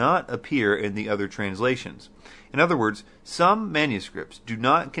 but do not appear in the other translations. In other words, some manuscripts do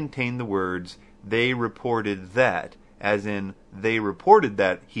not contain the words, "they reported that," as in, they reported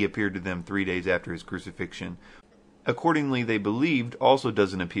that he appeared to them 3 days after his crucifixion. Accordingly, they believed also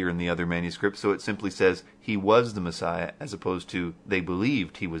doesn't appear in the other manuscripts, so it simply says he was the Messiah, as opposed to they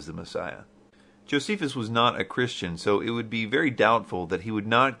believed he was the Messiah. Josephus was not a Christian, so it would be very doubtful that he would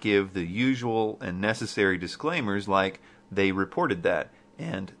not give the usual and necessary disclaimers like they reported that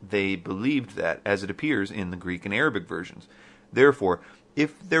and they believed that, as it appears in the Greek and Arabic versions. Therefore,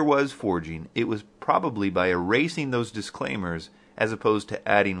 if there was forging, it was probably by erasing those disclaimers as opposed to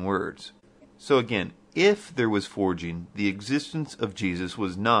adding words. So again, if there was forging, the existence of Jesus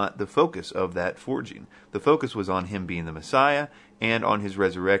was not the focus of that forging. The focus was on him being the Messiah and on his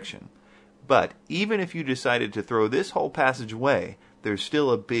resurrection. But even if you decided to throw this whole passage away, there's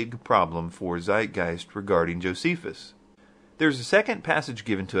still a big problem for Zeitgeist regarding Josephus. There's a second passage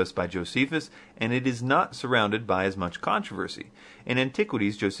given to us by Josephus, and it is not surrounded by as much controversy. In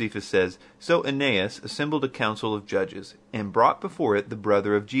Antiquities, Josephus says, "So Aeneas assembled a council of judges, and brought before it the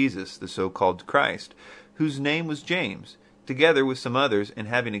brother of Jesus, the so-called Christ, whose name was James, together with some others, and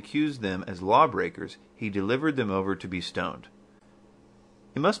having accused them as lawbreakers, he delivered them over to be stoned."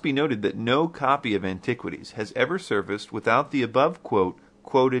 It must be noted that no copy of Antiquities has ever surfaced without the above quote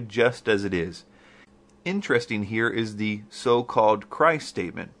quoted just as it is. Interesting here is the so-called Christ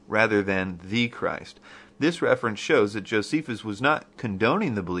statement, rather than the Christ. This reference shows that Josephus was not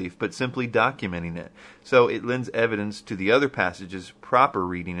condoning the belief, but simply documenting it. So it lends evidence to the other passage's proper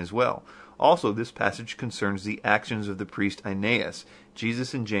reading as well. Also, this passage concerns the actions of the priest Aeneas.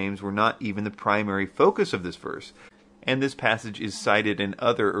 Jesus and James were not even the primary focus of this verse, and this passage is cited in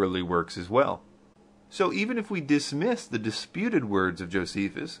other early works as well. So even if we dismiss the disputed words of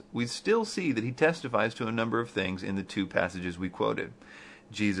Josephus, we still see that he testifies to a number of things in the two passages we quoted.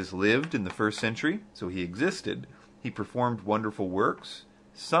 Jesus lived in the first century, so he existed. He performed wonderful works.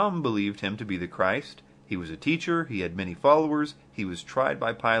 Some believed him to be the Christ. He was a teacher. He had many followers. He was tried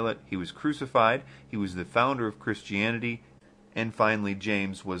by Pilate. He was crucified. He was the founder of Christianity. And finally,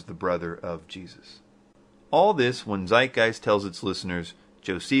 James was the brother of Jesus. All this when Zeitgeist tells its listeners,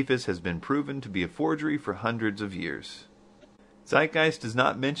 Josephus has been proven to be a forgery for hundreds of years. Zeitgeist does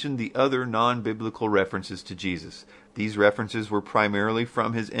not mention the other non-biblical references to Jesus. These references were primarily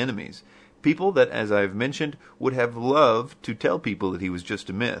from his enemies, people that, as I've mentioned, would have loved to tell people that he was just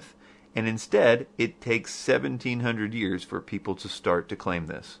a myth, and instead it takes 1700 years for people to start to claim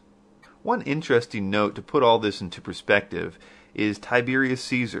this. One interesting note to put all this into perspective is Tiberius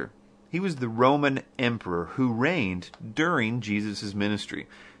Caesar. He was the Roman emperor who reigned during Jesus' ministry.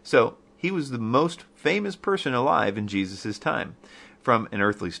 So he was the most famous person alive in Jesus' time, from an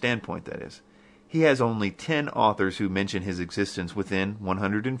earthly standpoint, that is. He has only 10 authors who mention his existence within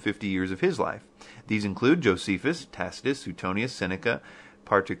 150 years of his life. These include Josephus, Tacitus, Suetonius, Seneca,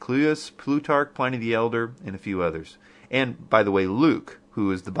 Paterculus, Plutarch, Pliny the Elder, and a few others. And, by the way, Luke, who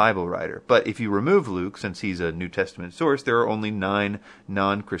is the Bible writer. But if you remove Luke, since he's a New Testament source, there are only 9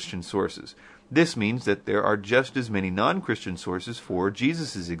 non-Christian sources. This means that there are just as many non-Christian sources for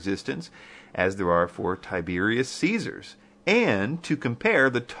Jesus' existence as there are for Tiberius Caesar's. And to compare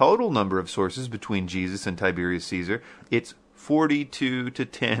the total number of sources between Jesus and Tiberius Caesar, it's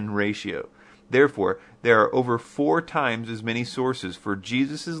 42-10 ratio. Therefore, there are over 4 times as many sources for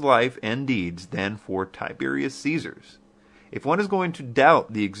Jesus' life and deeds than for Tiberius Caesar's. If one is going to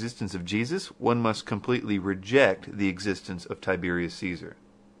doubt the existence of Jesus, one must completely reject the existence of Tiberius Caesar.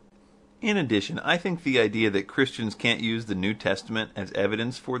 In addition, I think the idea that Christians can't use the New Testament as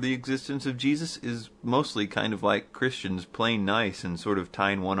evidence for the existence of Jesus is mostly kind of like Christians playing nice and sort of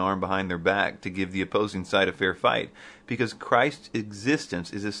tying one arm behind their back to give the opposing side a fair fight, because Christ's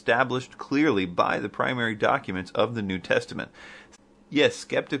existence is established clearly by the primary documents of the New Testament. Yes,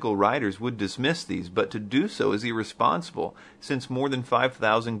 skeptical writers would dismiss these, but to do so is irresponsible, since more than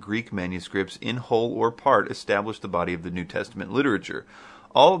 5,000 Greek manuscripts in whole or part establish the body of the New Testament literature.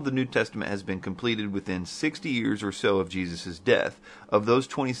 All of the New Testament has been completed within 60 years or so of Jesus' death. Of those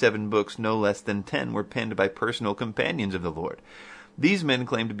 27 books, no less than 10 were penned by personal companions of the Lord. These men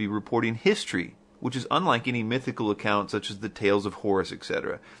claim to be reporting history, which is unlike any mythical account such as the tales of Horace,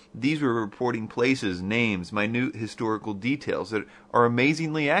 etc. These were reporting places, names, minute historical details that are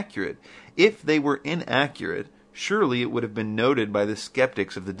amazingly accurate. If they were inaccurate, Surely it would have been noted by the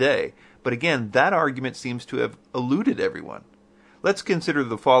skeptics of the day. But again, that argument seems to have eluded everyone. Let's consider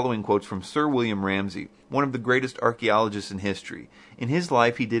the following quotes from Sir William Ramsay, one of the greatest archaeologists in history. In his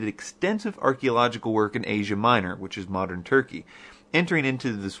life, he did extensive archaeological work in Asia Minor, which is modern Turkey. Entering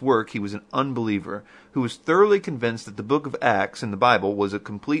into this work, he was an unbeliever who was thoroughly convinced that the book of Acts in the Bible was a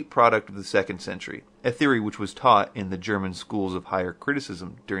complete product of the 2nd century, a theory which was taught in the German schools of higher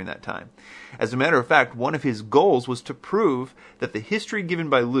criticism during that time. As a matter of fact, one of his goals was to prove that the history given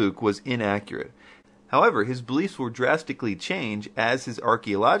by Luke was inaccurate. However, his beliefs were drastically changed as his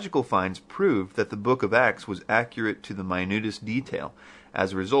archaeological finds proved that the book of Acts was accurate to the minutest detail.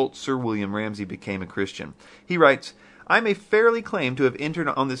 As a result, Sir William Ramsay became a Christian. He writes, "I may fairly claim to have entered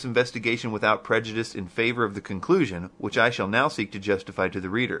on this investigation without prejudice in favor of the conclusion, which I shall now seek to justify to the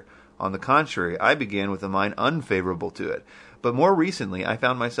reader. On the contrary, I began with a mind unfavorable to it. But more recently, I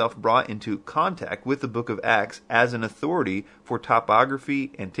found myself brought into contact with the book of Acts as an authority for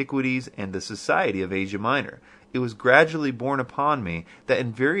topography, antiquities, and the society of Asia Minor. It was gradually borne upon me that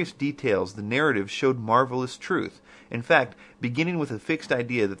in various details the narrative showed marvelous truth. In fact, beginning with a fixed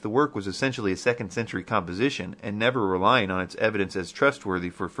idea that the work was essentially a 2nd century composition, and never relying on its evidence as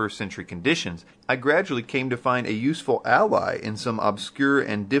trustworthy for 1st century conditions, I gradually came to find a useful ally in some obscure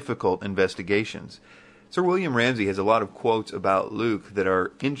and difficult investigations." Sir William Ramsay has a lot of quotes about Luke that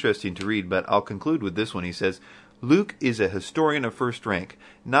are interesting to read, but I'll conclude with this one. He says, "Luke is a historian of first rank.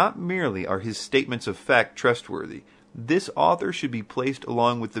 Not merely are his statements of fact trustworthy. This author should be placed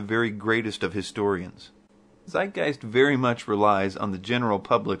along with the very greatest of historians." Zeitgeist very much relies on the general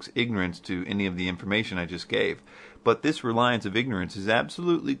public's ignorance to any of the information I just gave, but this reliance of ignorance is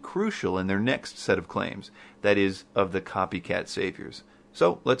absolutely crucial in their next set of claims, that is, of the copycat saviors.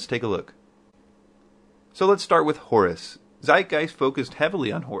 So let's take a look. So let's start with Horus. Zeitgeist focused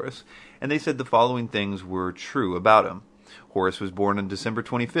heavily on Horus, and they said the following things were true about him. Horus was born on December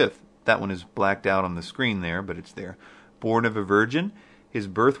 25th. That one is blacked out on the screen there, but it's there. Born of a virgin, his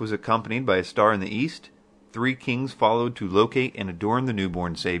birth was accompanied by a star in the east. 3 kings followed to locate and adorn the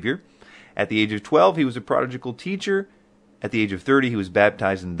newborn Savior. At the age of 12, he was a prodigal teacher. At the age of 30, he was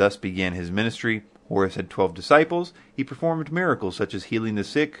baptized and thus began his ministry. Horus had 12 disciples. He performed miracles such as healing the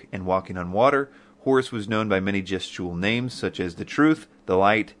sick and walking on water. Horus was known by many gestual names such as the Truth, the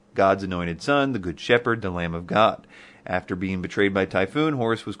Light, God's Anointed Son, the Good Shepherd, the Lamb of God. After being betrayed by Typhoon,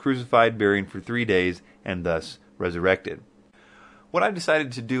 Horus was crucified, buried for 3 days, and thus resurrected. What I've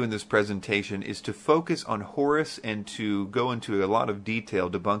decided to do in this presentation is to focus on Horus and to go into a lot of detail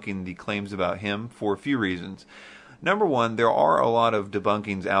debunking the claims about him for a few reasons. Number one, there are a lot of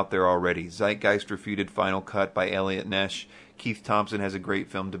debunkings out there already. Zeitgeist refuted Final Cut by Elliot Nesh. Keith Thompson has a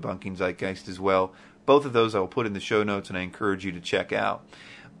great film debunking Zeitgeist as well. Both of those I will put in the show notes and I encourage you to check out.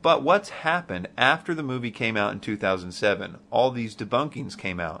 But what's happened after the movie came out in 2007, all these debunkings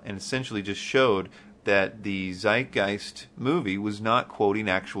came out and essentially just showed that the Zeitgeist movie was not quoting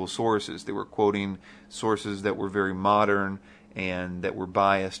actual sources. They were quoting sources that were very modern and that were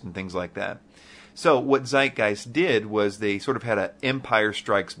biased and things like that. So what Zeitgeist did was they sort of had an Empire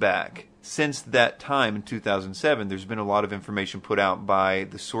Strikes Back. Since that time in 2007, there's been a lot of information put out by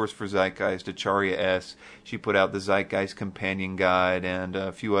the source for Zeitgeist, Acharya S. She put out the Zeitgeist Companion Guide and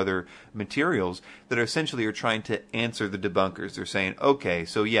a few other materials that essentially are trying to answer the debunkers. They're saying, okay,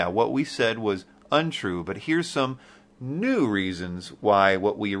 so yeah, what we said was untrue, but here's some new reasons why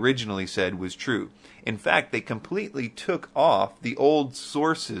what we originally said was true. In fact, they completely took off the old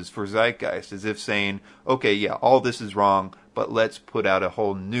sources for Zeitgeist, as if saying, okay, yeah, all this is wrong, but let's put out a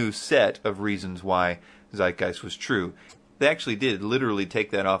whole new set of reasons why Zeitgeist was true. They actually did literally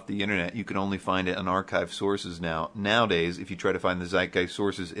take that off the internet. You can only find it on archive sources now. Nowadays, if you try to find the Zeitgeist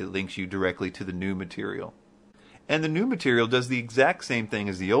sources, it links you directly to the new material. And the new material does the exact same thing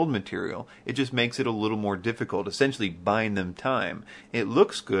as the old material. It just makes it a little more difficult, essentially buying them time. It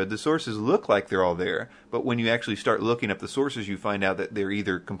looks good. The sources look like they're all there. But when you actually start looking up the sources, you find out that they're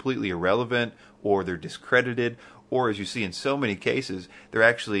either completely irrelevant or they're discredited. Or, as you see in so many cases, they're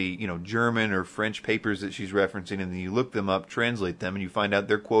actually, German or French papers that she's referencing, and then you look them up, translate them, and you find out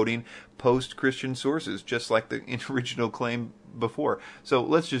they're quoting post-Christian sources, just like the original claim before. So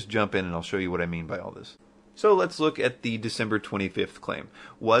let's just jump in and I'll show you what I mean by all this. So let's look at the December 25th claim.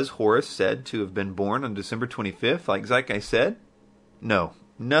 Was Horus said to have been born on December 25th, like Zeitgeist said? No.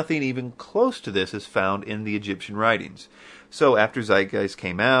 Nothing even close to this is found in the Egyptian writings. So after Zeitgeist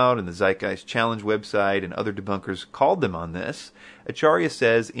came out and the Zeitgeist Challenge website and other debunkers called them on this, Acharya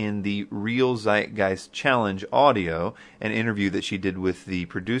says in the Real Zeitgeist Challenge audio, an interview that she did with the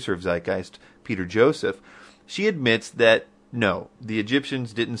producer of Zeitgeist, Peter Joseph, she admits that No, the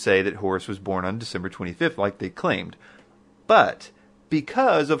Egyptians didn't say that Horus was born on December 25th like they claimed. But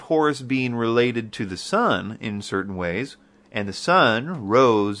because of Horus being related to the sun in certain ways, and the sun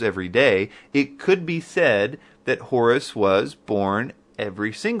rose every day, it could be said that Horus was born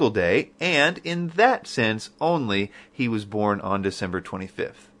every single day, and in that sense only, he was born on December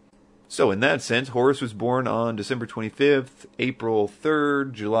 25th. So in that sense, Horus was born on December 25th, April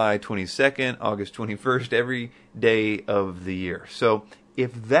 3rd, July 22nd, August 21st, every day of the year. So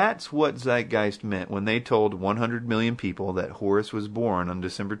if that's what Zeitgeist meant when they told 100 million people that Horus was born on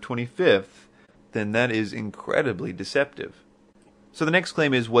December 25th, then that is incredibly deceptive. So the next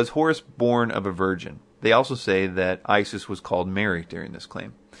claim is, was Horus born of a virgin? They also say that Isis was called Mary during this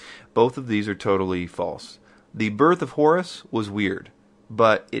claim. Both of these are totally false. The birth of Horus was weird,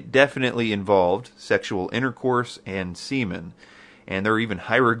 but it definitely involved sexual intercourse and semen, and there are even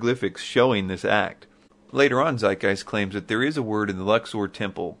hieroglyphics showing this act. Later on, Zeitgeist claims that there is a word in the Luxor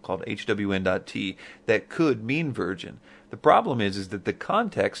temple called HWN.T that could mean virgin. The problem is that the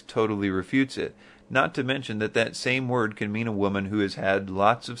context totally refutes it, not to mention that that same word can mean a woman who has had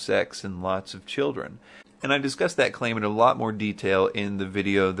lots of sex and lots of children. And I discussed that claim in a lot more detail in the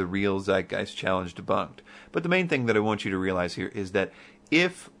video, The Real Zeitgeist Challenge Debunked. But the main thing that I want you to realize here is that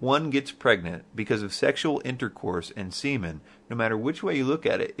if one gets pregnant because of sexual intercourse and semen, no matter which way you look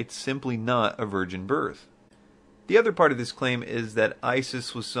at it, it's simply not a virgin birth. The other part of this claim is that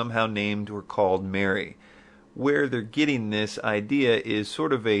Isis was somehow named or called Mary. Where they're getting this idea is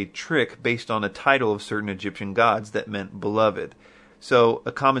sort of a trick based on a title of certain Egyptian gods that meant beloved. So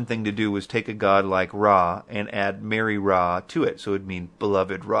a common thing to do was take a god like Ra and add Mary Ra to it, so it would mean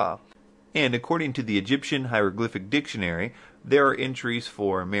beloved Ra. And according to the Egyptian Hieroglyphic Dictionary, there are entries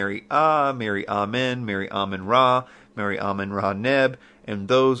for Mary Ah, Mary Amen, Mary Amen Ra, Mary Amen Ra Neb, and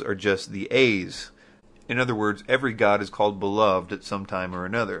those are just the A's. In other words, every god is called beloved at some time or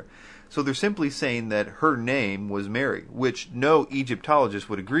another. So they're simply saying that her name was Mary, which no Egyptologist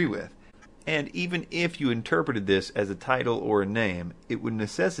would agree with. And even if you interpreted this as a title or a name, it would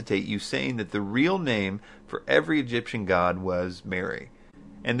necessitate you saying that the real name for every Egyptian god was Mary.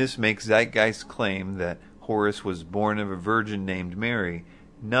 And this makes Zeitgeist's claim that Horus was born of a virgin named Mary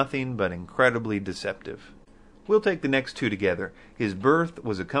nothing but incredibly deceptive. We'll take the next two together. His birth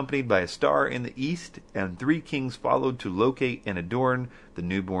was accompanied by a star in the east, and 3 kings followed to locate and adorn the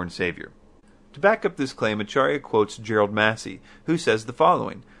newborn Savior. To back up this claim, Acharya quotes Gerald Massey, who says the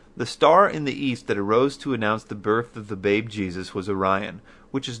following: "The star in the east that arose to announce the birth of the babe Jesus was Orion,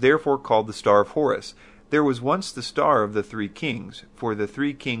 which is therefore called the star of Horus. There was once the star of the 3 kings, for the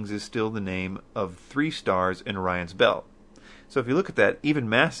 3 kings is still the name of 3 stars in Orion's belt." So if you look at that, even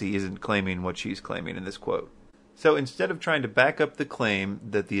Massey isn't claiming what she's claiming in this quote. So instead of trying to back up the claim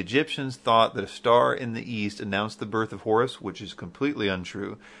that the Egyptians thought that a star in the east announced the birth of Horus, which is completely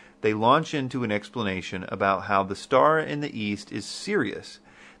untrue, they launch into an explanation about how the star in the east is Sirius.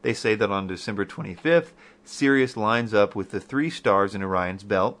 They say that on December 25th, Sirius lines up with the 3 stars in Orion's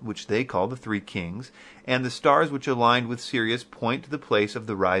belt, which they call the 3 kings, and the stars which aligned with Sirius point to the place of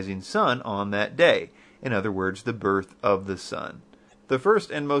the rising sun on that day. In other words, the birth of the sun. The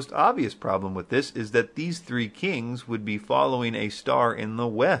first and most obvious problem with this is that these 3 kings would be following a star in the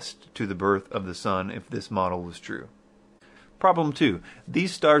west to the birth of the sun if this model was true. Problem 2.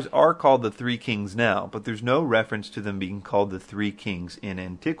 These stars are called the 3 kings now, but there's no reference to them being called the 3 kings in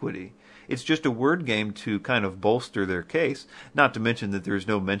antiquity. It's just a word game to kind of bolster their case, not to mention that there's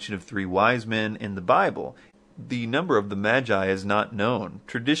no mention of 3 wise men in the Bible. The number of the Magi is not known.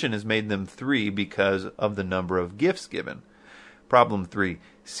 Tradition has made them 3 because of the number of gifts given. Problem 3.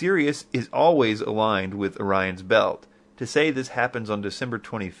 Sirius is always aligned with Orion's belt. To say this happens on December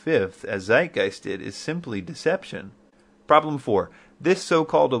 25th, as Zeitgeist did, is simply deception. Problem 4. This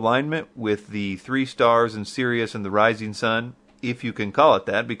so-called alignment with the 3 stars in Sirius and the rising sun, if you can call it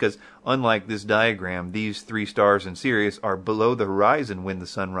that, because unlike this diagram, these 3 stars in Sirius are below the horizon when the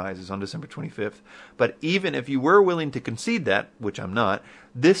sun rises on December 25th. But even if you were willing to concede that, which I'm not,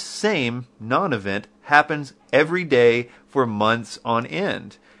 this same non-event happens every day for months on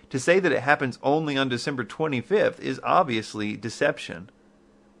end. To say that it happens only on December 25th is obviously deception.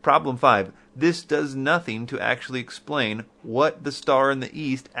 Problem 5. This does nothing to actually explain what the star in the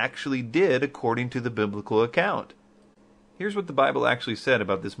east actually did according to the biblical account. Here's what the Bible actually said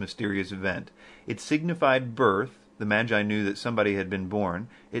about this mysterious event. It signified birth. The Magi knew that somebody had been born.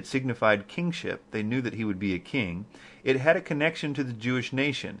 It signified kingship. They knew that he would be a king. It had a connection to the Jewish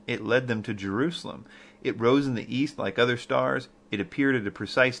nation. It led them to Jerusalem. It rose in the east like other stars. It appeared at a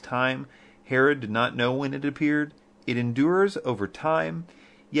precise time. Herod did not know when it appeared. It endures over time.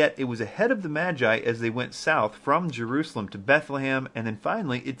 Yet it was ahead of the Magi as they went south from Jerusalem to Bethlehem, and then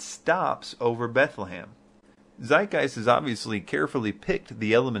finally it stops over Bethlehem. Zeitgeist has obviously carefully picked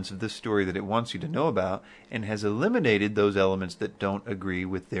the elements of this story that it wants you to know about, and has eliminated those elements that don't agree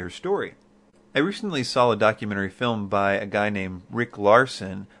with their story. I recently saw a documentary film by a guy named Rick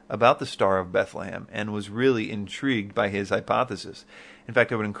Larson about the Star of Bethlehem, and was really intrigued by his hypothesis. In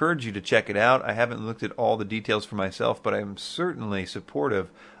fact, I would encourage you to check it out. I haven't looked at all the details for myself, but I am certainly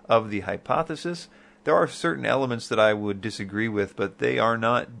supportive of the hypothesis. There are certain elements that I would disagree with, but they are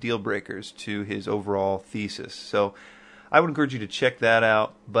not deal breakers to his overall thesis. So I would encourage you to check that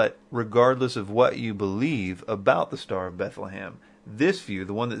out. But regardless of what you believe about the Star of Bethlehem, this view,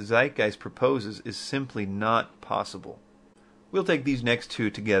 the one that Zeitgeist proposes, is simply not possible. We'll take these next two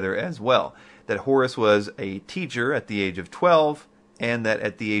together as well. That Horace was a teacher at the age of 12, and that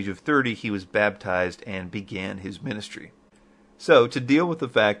at the age of 30 he was baptized and began his ministry. So, to deal with the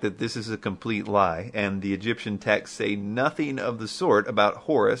fact that this is a complete lie, and the Egyptian texts say nothing of the sort about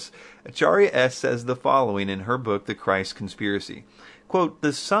Horace, Acharya S. says the following in her book, The Christ Conspiracy. Quote,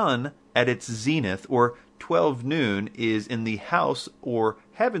 "The sun at its zenith, or 12 noon, is in the house or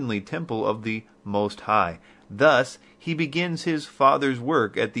heavenly temple of the Most High. Thus, he begins his Father's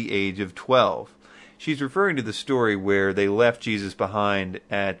work at the age of 12. She's referring to the story where they left Jesus behind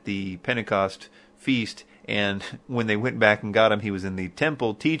at the Pentecost feast, and when they went back and got him, he was in the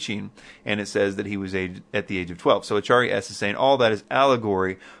temple teaching, and it says that he was at the age of 12. So Acharya S. is saying all that is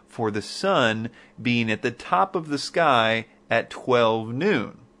allegory for the sun being at the top of the sky at 12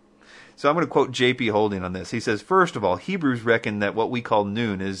 noon. So I'm going to quote J.P. Holding on this. He says, first of all, Hebrews reckon that what we call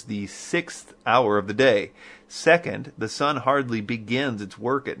noon is the 6th hour of the day. Second, the sun hardly begins its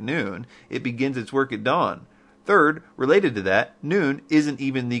work at noon. It begins its work at dawn. Third, related to that, noon isn't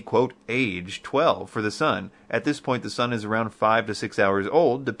even the, quote, age 12 for the sun. At this point, the sun is around 5 to 6 hours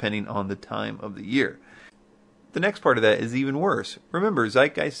old, depending on the time of the year. The next part of that is even worse. Remember,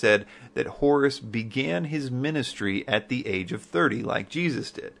 Zeitgeist said that Horace began his ministry at the age of 30, like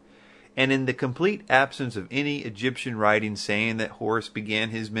Jesus did. And in the complete absence of any Egyptian writing saying that Horace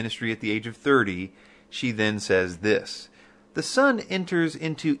began his ministry at the age of 30, she then says this: "The sun enters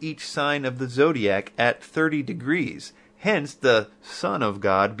into each sign of the zodiac at 30 degrees. Hence, the Son of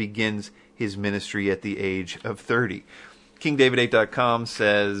God begins his ministry at the age of 30. KingDavid8.com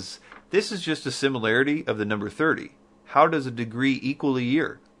says, "This is just a similarity of the number 30. How does a degree equal a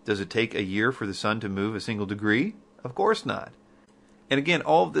year? Does it take a year for the sun to move a single degree? Of course not." And again,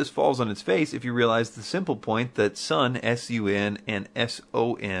 all of this falls on its face if you realize the simple point that sun, S-U-N, and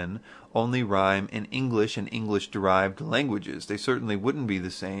S-O-N only rhyme in English and English-derived languages. They certainly wouldn't be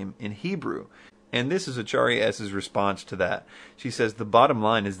the same in Hebrew. And this is Acharya S.'s response to that. She says, the bottom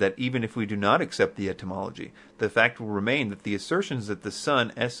line is that even if we do not accept the etymology, the fact will remain that the assertions that the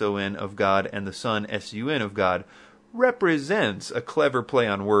sun, S-O-N, of God and the sun, S-U-N, of God represents a clever play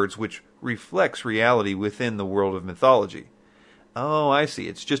on words which reflects reality within the world of mythology. Oh, I see.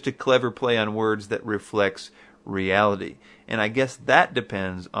 It's just a clever play on words that reflects reality. And I guess that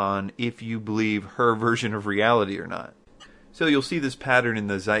depends on if you believe her version of reality or not. So you'll see this pattern in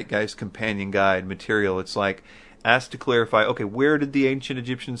the Zeitgeist Companion Guide material. It's like, asked to clarify, okay, where did the ancient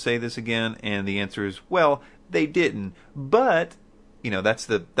Egyptians say this again? And the answer is, well, they didn't. But, that's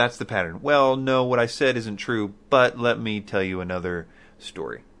the pattern. Well, no, what I said isn't true, but let me tell you another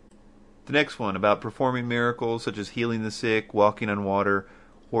story. The next one, about performing miracles such as healing the sick, walking on water.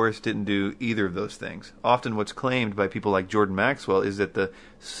 Horace didn't do either of those things. Often what's claimed by people like Jordan Maxwell is that the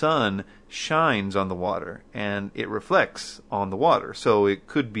sun shines on the water and it reflects on the water. So it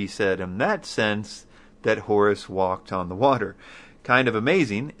could be said in that sense that Horace walked on the water. Kind of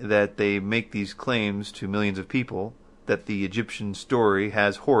amazing that they make these claims to millions of people that the Egyptian story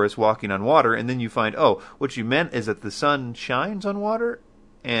has Horace walking on water, and then you find, oh, what you meant is that the sun shines on water?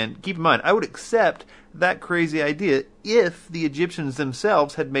 And keep in mind, I would accept that crazy idea if the Egyptians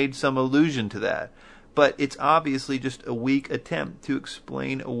themselves had made some allusion to that. But it's obviously just a weak attempt to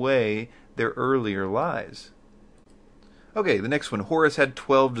explain away their earlier lies. Okay, the next one. Horace had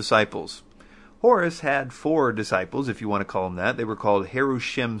 12 disciples. Horace had 4 disciples, if you want to call them that. They were called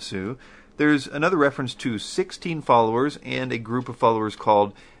Harushemsu. There's another reference to 16 followers and a group of followers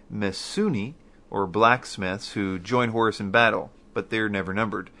called Mesuni, or blacksmiths, who joined Horace in battle, but they're never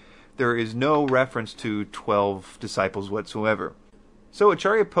numbered. There is no reference to 12 disciples whatsoever. So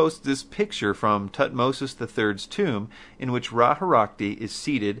Acharya posts this picture from Tutmosis III's tomb, in which Ra-Harakti is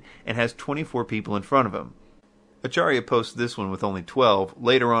seated and has 24 people in front of him. Acharya posted this one with only 12.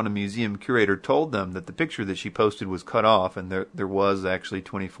 Later on, a museum curator told them that the picture that she posted was cut off, and there was actually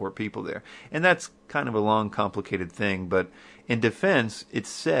 24 people there. And that's kind of a long, complicated thing, but in defense, it's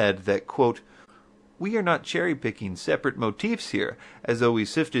said that, quote, "We are not cherry-picking separate motifs here, as though we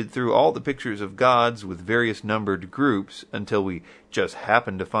sifted through all the pictures of gods with various numbered groups until we just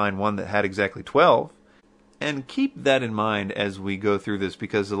happened to find one that had exactly 12. And keep that in mind as we go through this,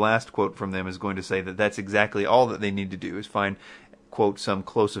 because the last quote from them is going to say that that's exactly all that they need to do, is find, quote, some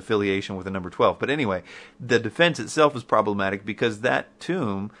close affiliation with the number 12. But anyway, the defense itself is problematic because that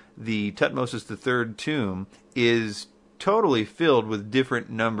tomb, the Tutmosis III tomb, is totally filled with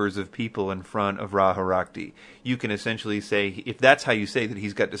different numbers of people in front of Ra-Harakti. You can essentially say, if that's how you say that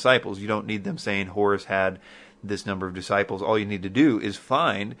he's got disciples, you don't need them saying Horus had this number of disciples. All you need to do is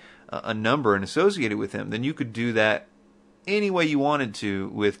find a number and associate it with him. Then you could do that any way you wanted to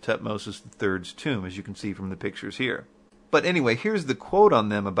with Tutmosis III's tomb, as you can see from the pictures here. But anyway, here's the quote on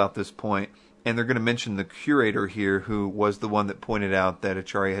them about this point, and they're going to mention the curator here, who was the one that pointed out that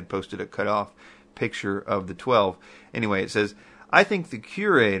Acharya had posted a cut-off picture of the 12. Anyway, it says, "I think the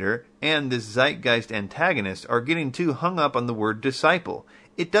curator and this Zeitgeist antagonist are getting too hung up on the word disciple.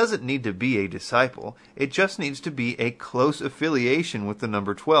 It doesn't need to be a disciple. It just needs to be a close affiliation with the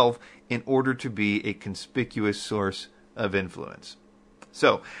number 12 in order to be a conspicuous source of influence."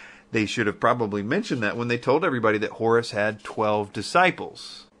 So, they should have probably mentioned that when they told everybody that Horus had 12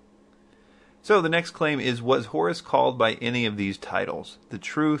 disciples. So the next claim is, was Horus called by any of these titles? The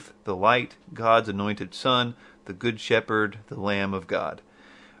Truth, the Light, God's Anointed Son, the Good Shepherd, the Lamb of God.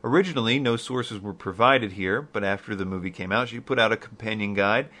 Originally, no sources were provided here, but after the movie came out, she put out a companion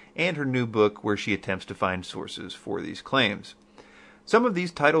guide and her new book where she attempts to find sources for these claims. Some of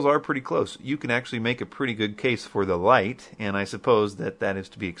these titles are pretty close. You can actually make a pretty good case for the Light, and I suppose that that is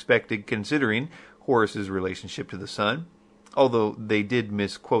to be expected considering Horus's relationship to the sun. Although they did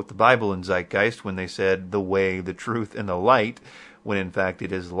misquote the Bible in Zeitgeist when they said the way, the truth, and the light, when in fact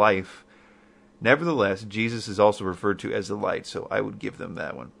it is life. Nevertheless, Jesus is also referred to as the light, so I would give them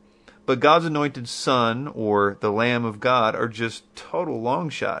that one. But God's anointed Son, or the Lamb of God, are just total long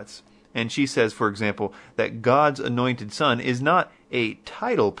shots. And she says, for example, that God's anointed Son is not a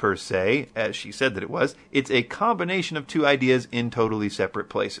title per se, as she said that it was. It's a combination of two ideas in totally separate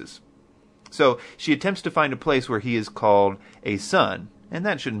places. So she attempts to find a place where he is called a son, and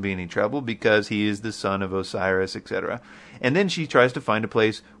that shouldn't be any trouble because he is the son of Osiris, etc. And then she tries to find a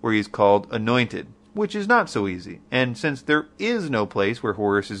place where he is called anointed, which is not so easy. And since there is no place where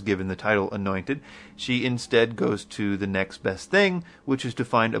Horus is given the title anointed, she instead goes to the next best thing, which is to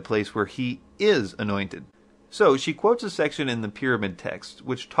find a place where he is anointed. So she quotes a section in the pyramid texts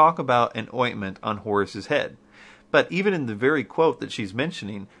which talk about an ointment on Horus's head. But even in the very quote that she's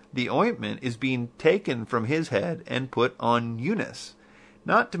mentioning, the ointment is being taken from his head and put on Eunice.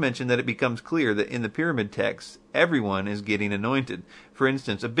 Not to mention that it becomes clear that in the pyramid texts, everyone is getting anointed. For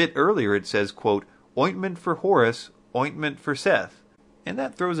instance, a bit earlier it says, quote, "Ointment for Horus, ointment for Seth." And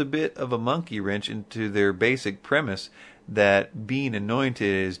that throws a bit of a monkey wrench into their basic premise that being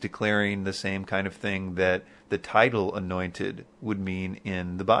anointed is declaring the same kind of thing that the title anointed would mean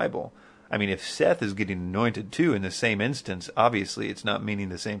in the Bible. I mean, if Seth is getting anointed too in the same instance, obviously it's not meaning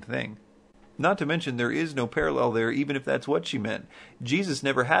the same thing. Not to mention there is no parallel there, even if that's what she meant. Jesus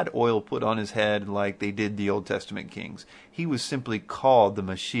never had oil put on his head like they did the Old Testament kings. He was simply called the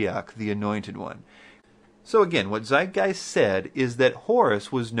Mashiach, the Anointed One. So again, what Zeitgeist said is that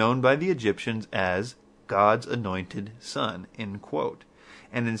Horus was known by the Egyptians as God's anointed son, end quote.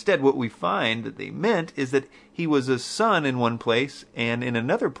 And instead what we find that they meant is that he was a son in one place, and in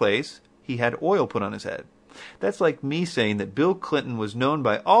another place he had oil put on his head. That's like me saying that Bill Clinton was known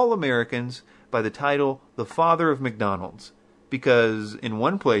by all Americans by the title the father of McDonald's. Because in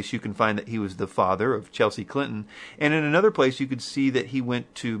one place you can find that he was the father of Chelsea Clinton, and in another place you could see that he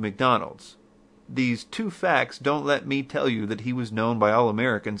went to McDonald's. These two facts don't let me tell you that he was known by all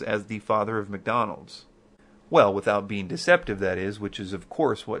Americans as the father of McDonald's. Well, without being deceptive, that is, which is of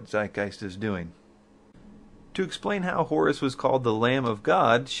course what Zeitgeist is doing. To explain how Horus was called the Lamb of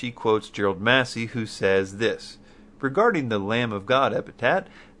God, she quotes Gerald Massey, who says this. Regarding the Lamb of God epithet,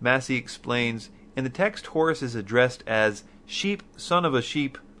 Massey explains, in the text Horus is addressed as sheep, son of a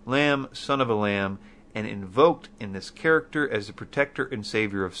sheep, lamb, son of a lamb, and invoked in this character as the protector and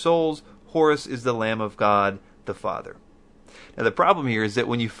savior of souls. Horus is the Lamb of God, the Father. Now the problem here is that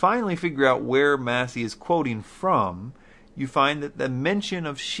when you finally figure out where Massey is quoting from, you find that the mention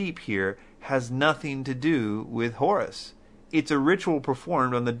of sheep here has nothing to do with Horus. It's a ritual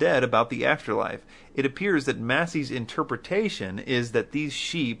performed on the dead about the afterlife. It appears that Massey's interpretation is that these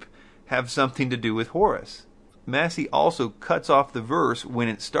sheep have something to do with Horus. Massey also cuts off the verse when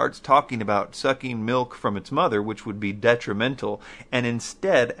it starts talking about sucking milk from its mother, which would be detrimental, and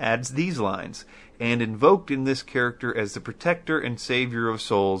instead adds these lines. And invoked in this character as the protector and savior of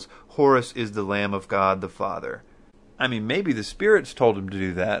souls, Horus is the Lamb of God the Father. I mean, maybe the spirits told him to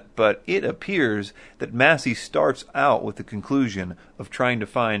do that, but it appears that Massey starts out with the conclusion of trying to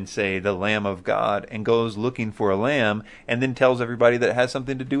find, say, the Lamb of God, and goes looking for a lamb, and then tells everybody that it has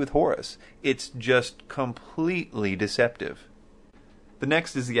something to do with Horus. It's just completely deceptive. The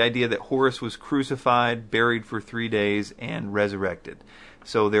next is the idea that Horus was crucified, buried for 3 days, and resurrected.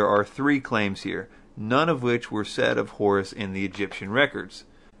 So there are 3 claims here, none of which were said of Horus in the Egyptian records.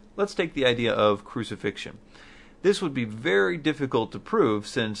 Let's take the idea of crucifixion. This would be very difficult to prove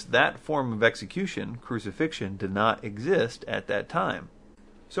since that form of execution, crucifixion, did not exist at that time.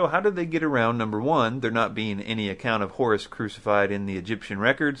 So how did they get around, number 1, there not being any account of Horus crucified in the Egyptian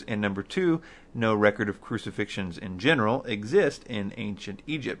records, and number 2, no record of crucifixions in general exist in ancient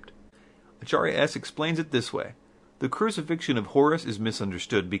Egypt? Acharya S. explains it this way. The crucifixion of Horus is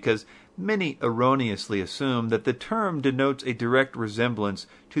misunderstood because many erroneously assume that the term denotes a direct resemblance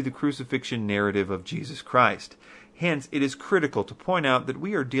to the crucifixion narrative of Jesus Christ. Hence, it is critical to point out that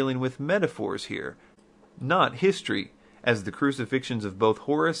we are dealing with metaphors here, not history, as the crucifixions of both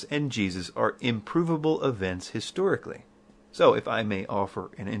Horus and Jesus are improvable events historically. So, if I may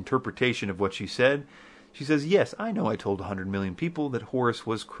offer an interpretation of what she said, she says, yes, I know I told 100 million people that Horus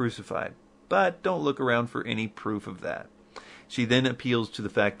was crucified, but don't look around for any proof of that. She then appeals to the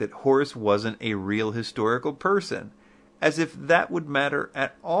fact that Horus wasn't a real historical person, as if that would matter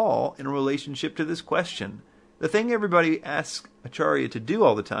at all in relationship to this question. The thing everybody asks Acharya to do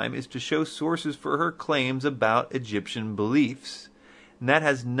all the time is to show sources for her claims about Egyptian beliefs. And that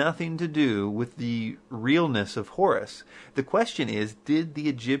has nothing to do with the realness of Horus. The question is, did the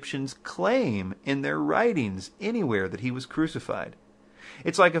Egyptians claim in their writings anywhere that he was crucified?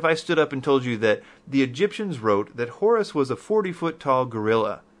 It's like if I stood up and told you that the Egyptians wrote that Horus was a 40-foot tall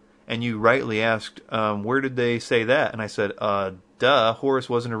gorilla, and you rightly asked, where did they say that? And I said, duh, Horus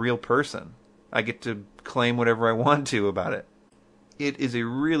wasn't a real person. I get to claim whatever I want to about it. It is a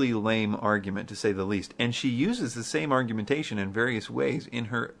really lame argument, to say the least, and she uses the same argumentation in various ways in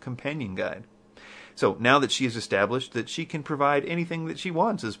her companion guide. So now that she has established that she can provide anything that she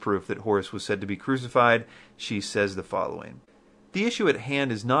wants as proof that Horus was said to be crucified, she says the following. The issue at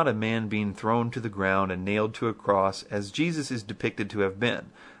hand is not a man being thrown to the ground and nailed to a cross as Jesus is depicted to have been,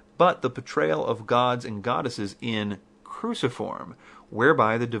 but the portrayal of gods and goddesses in cruciform,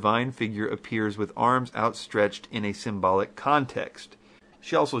 whereby the divine figure appears with arms outstretched in a symbolic context.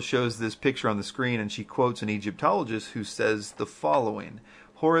 She also shows this picture on the screen, and she quotes an Egyptologist who says the following.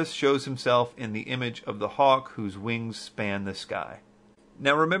 Horus shows himself in the image of the hawk whose wings span the sky.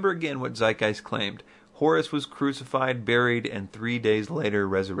 Now remember again what Zeitgeist claimed. Horus was crucified, buried, and 3 days later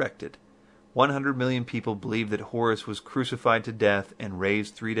resurrected. 100 million people believe that Horus was crucified to death and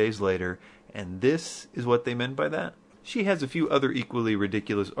raised 3 days later, and this is what they meant by that? She has a few other equally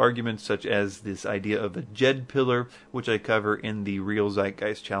ridiculous arguments, such as this idea of a Jed pillar, which I cover in the Real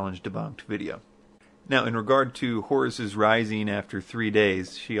Zeitgeist Challenge Debunked video. Now, in regard to Horus's rising after 3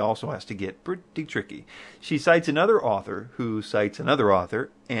 days, she also has to get pretty tricky. She cites another author who cites another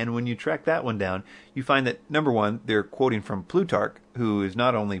author, and when you track that one down, you find that, number one, they're quoting from Plutarch, who is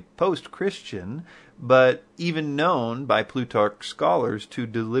not only post-Christian, but even known by Plutarch scholars to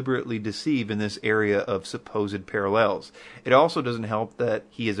deliberately deceive in this area of supposed parallels. It also doesn't help that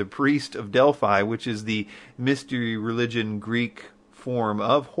he is a priest of Delphi, which is the mystery religion Greek form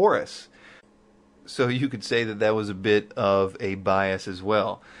of Horus. So you could say that that was a bit of a bias as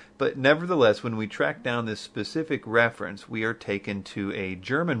well. But nevertheless, when we track down this specific reference, we are taken to a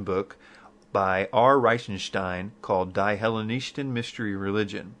German book by R. Reichenstein called Die Hellenistischen Mystery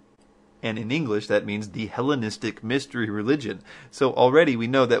Religion. And in English, that means the Hellenistic mystery religion. So already we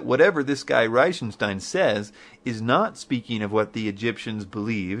know that whatever this guy Reichenstein says is not speaking of what the Egyptians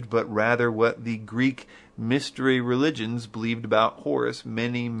believed, but rather what the Greek mystery religions believed about Horus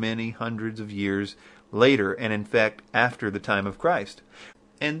many, many hundreds of years later, and in fact after the time of Christ.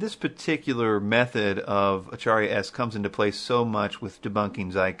 And this particular method of Acharya S comes into play so much with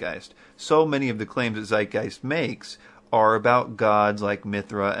debunking Zeitgeist. So many of the claims that Zeitgeist makes are about gods like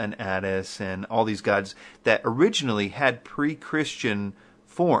Mithra and Attis and all these gods that originally had pre-Christian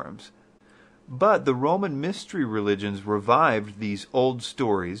forms. But the Roman mystery religions revived these old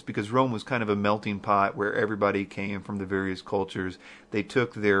stories because Rome was kind of a melting pot where everybody came from the various cultures. They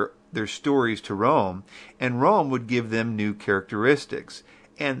took their stories to Rome, and Rome would give them new characteristics.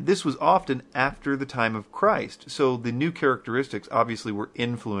 And this was often after the time of Christ, so the new characteristics obviously were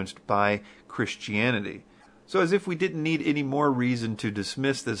influenced by Christianity. So as if we didn't need any more reason to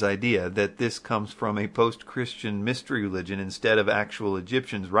dismiss this idea that this comes from a post-Christian mystery religion instead of actual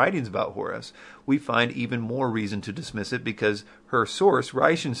Egyptians' writings about Horus, we find even more reason to dismiss it because her source,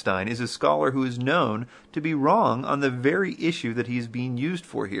 Reichenstein, is a scholar who is known to be wrong on the very issue that he is being used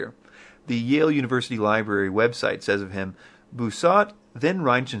for here. The Yale University Library website says of him, Boussaint, then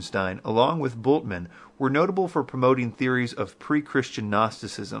Reichenstein, along with Bultmann, were notable for promoting theories of pre-Christian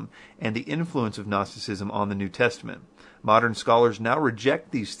Gnosticism and the influence of Gnosticism on the New Testament. Modern scholars now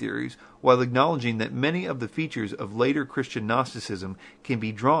reject these theories while acknowledging that many of the features of later Christian Gnosticism can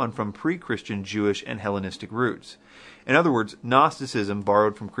be drawn from pre-Christian Jewish and Hellenistic roots. In other words, Gnosticism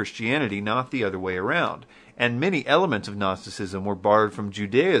borrowed from Christianity, not the other way around, and many elements of Gnosticism were borrowed from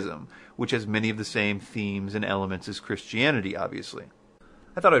Judaism, which has many of the same themes and elements as Christianity, obviously.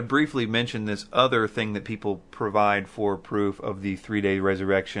 I thought I'd briefly mention this other thing that people provide for proof of the three-day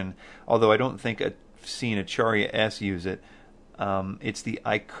resurrection, although I don't think I've seen Acharya S. use it. It's the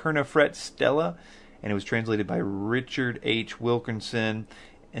Ikernafret Stela, and it was translated by Richard H. Wilkinson,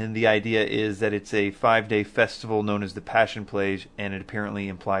 and the idea is that it's a 5-day festival known as the Passion Plays, and it apparently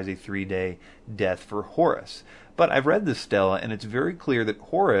implies a 3-day death for Horus. But I've read the Stela, and it's very clear that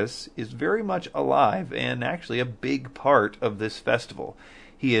Horus is very much alive and actually a big part of this festival.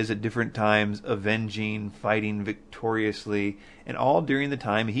 He is at different times avenging, fighting victoriously, and all during the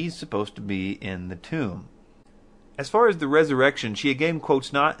time he's supposed to be in the tomb. As far as the resurrection, she again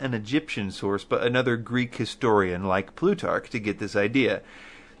quotes not an Egyptian source, but another Greek historian like Plutarch to get this idea.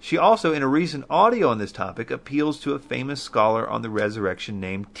 She also, in a recent audio on this topic, appeals to a famous scholar on the resurrection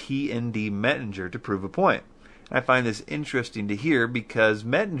named T.N.D. Mettinger to prove a point. I find this interesting to hear because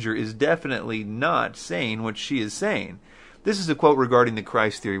Mettinger is definitely not saying what she is saying. This is a quote regarding the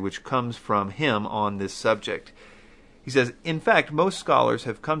Christ theory which comes from him on this subject. He says, in fact, most scholars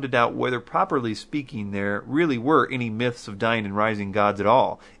have come to doubt whether, properly speaking, there really were any myths of dying and rising gods at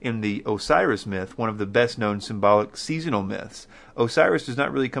all. In the Osiris myth, one of the best-known symbolic seasonal myths, Osiris does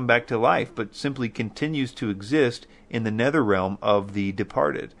not really come back to life, but simply continues to exist in the nether realm of the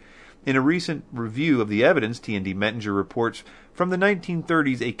departed. In a recent review of the evidence, T.N.D. Mettinger reports, from the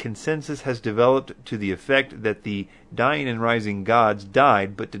 1930s a consensus has developed to the effect that the dying and rising gods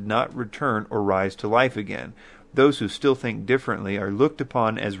died but did not return or rise to life again. Those who still think differently are looked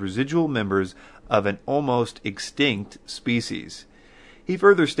upon as residual members of an almost extinct species. He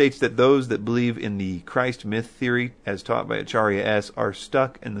further states that those that believe in the Christ myth theory, as taught by Acharya S., are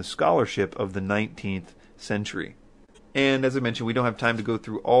stuck in the scholarship of the 19th century. And as I mentioned, we don't have time to go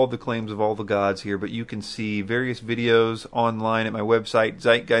through all the claims of all the gods here, but you can see various videos online at my website,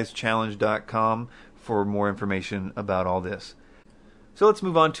 zeitgeistchallenge.com, for more information about all this. So let's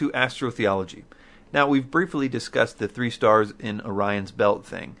move on to astrotheology. Now, we've briefly discussed the 3 stars in Orion's belt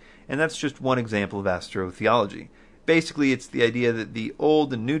thing, and that's just one example of astrotheology. Basically, it's the idea that the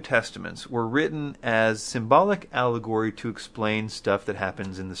Old and New Testaments were written as symbolic allegory to explain stuff that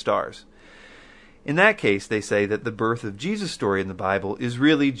happens in the stars. In that case, they say that the birth of Jesus story in the Bible is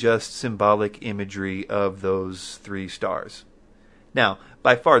really just symbolic imagery of those 3 stars. Now,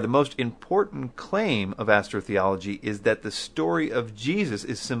 by far the most important claim of astrotheology is that the story of Jesus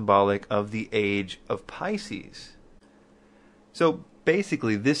is symbolic of the age of Pisces. So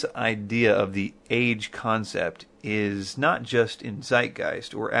basically, this idea of the age concept is not just in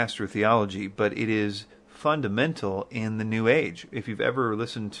Zeitgeist or astrotheology, but it is fundamental in the New Age. If you've ever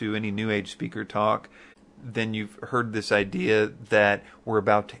listened to any New Age speaker talk, then you've heard this idea that we're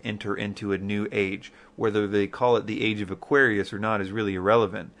about to enter into a new age. Whether they call it the age of Aquarius or not is really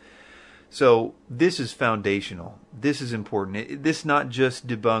irrelevant. So this is foundational. This is important. This not just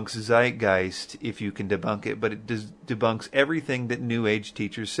debunks Zeitgeist, if you can debunk it, but it debunks everything that New Age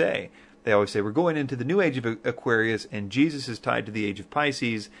teachers say. They always say, we're going into the new age of Aquarius, and Jesus is tied to the age of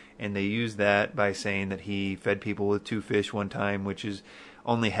Pisces, and they use that by saying that he fed people with 2 fish one time, which is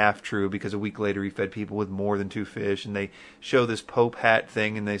only half true, because a week later he fed people with more than 2 fish, and they show this Pope hat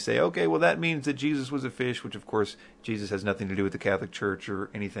thing, and they say, okay, well that means that Jesus was a fish, which of course Jesus has nothing to do with the Catholic Church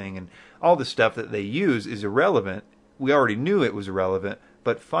or anything, and all the stuff that they use is irrelevant. We already knew it was irrelevant,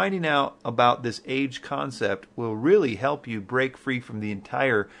 but finding out about this age concept will really help you break free from the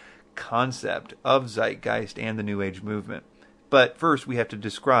entire concept of Zeitgeist and the New Age movement. But first we have to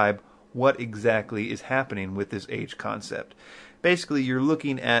describe what exactly is happening with this age concept. Basically, you're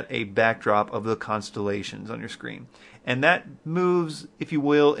looking at a backdrop of the constellations on your screen, and that moves, if you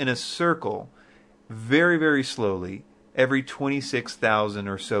will, in a circle very, very slowly every 26,000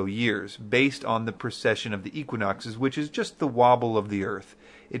 or so years, based on the precession of the equinoxes, which is just the wobble of the Earth.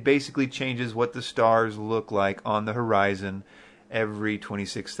 It basically changes what the stars look like on the horizon every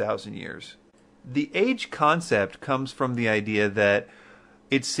 26,000 years. The age concept comes from the idea that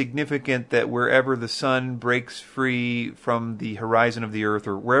it's significant that wherever the sun breaks free from the horizon of the earth,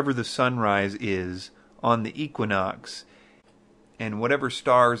 or wherever the sunrise is on the equinox, and whatever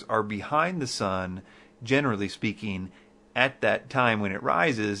stars are behind the sun, generally speaking, at that time when it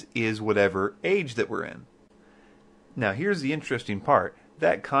rises, is whatever age that we're in. Now, here's the interesting part.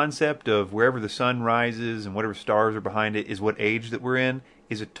 That concept of wherever the sun rises and whatever stars are behind it is what age that we're in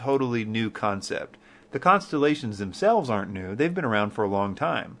is a totally new concept. The constellations themselves aren't new. They've been around for a long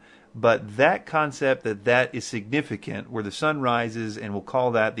time. But that concept that is significant, where the sun rises, and we'll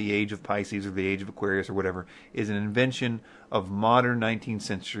call that the age of Pisces or the age of Aquarius or whatever, is an invention of modern 19th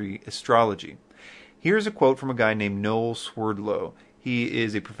century astrology. Here's a quote from a guy named Noel Swerdlow. He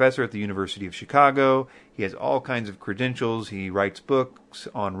is a professor at the University of Chicago. He has all kinds of credentials. He writes books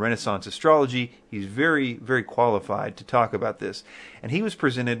on Renaissance astrology. He's very, very qualified to talk about this. And he was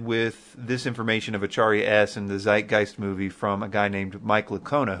presented with this information of Acharya S. in the Zeitgeist movie from a guy named Mike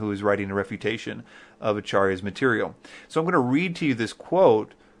Licona, who is writing a refutation of Acharya's material. So I'm going to read to you this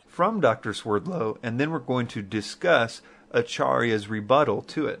quote from Dr. Swerdlow, and then we're going to discuss Acharya's rebuttal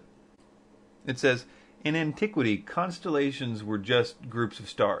to it. It says, "In antiquity, constellations were just groups of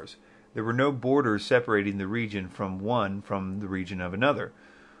stars. There were no borders separating the region from the region of another.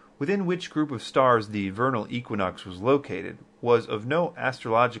 Within which group of stars the vernal equinox was located was of no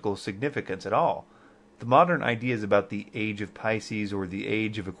astrological significance at all. The modern ideas about the age of Pisces or the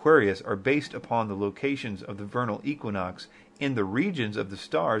age of Aquarius are based upon the locations of the vernal equinox in the regions of the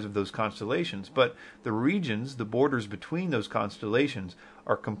stars of those constellations, but the regions, the borders between those constellations,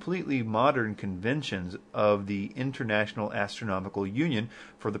 are completely modern conventions of the International Astronomical Union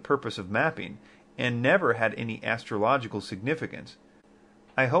for the purpose of mapping, and never had any astrological significance.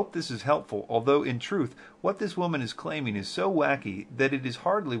 I hope this is helpful, although in truth, what this woman is claiming is so wacky that it is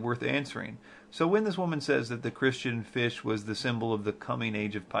hardly worth answering. So when this woman says that the Christian fish was the symbol of the coming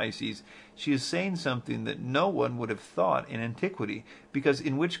age of Pisces, she is saying something that no one would have thought in antiquity, because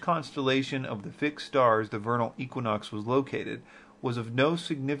in which constellation of the fixed stars the vernal equinox was located was of no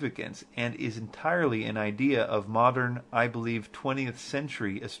significance and is entirely an idea of modern, I believe, 20th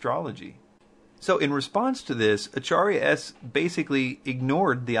century astrology. So in response to this, Acharya S. basically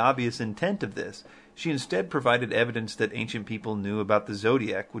ignored the obvious intent of this. She instead provided evidence that ancient people knew about the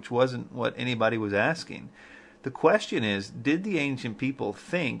zodiac, which wasn't what anybody was asking. The question is, did the ancient people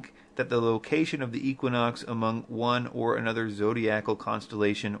think that the location of the equinox among one or another zodiacal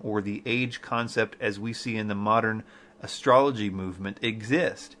constellation, or the age concept as we see in the modern astrology movement,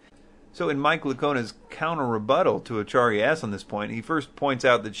 exist? So in Mike Licona's counter-rebuttal to Acharya S. on this point, he first points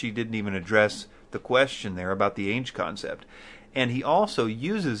out that she didn't even address the question there about the age concept. And he also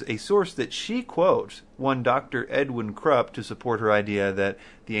uses a source that she quotes, one Dr. Edwin Krupp, to support her idea that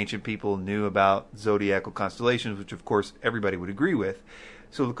the ancient people knew about zodiacal constellations, which of course everybody would agree with.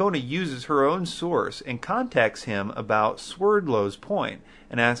 So Licona uses her own source and contacts him about Swerdlow's point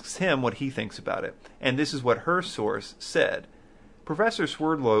and asks him what he thinks about it. And this is what her source said. Professor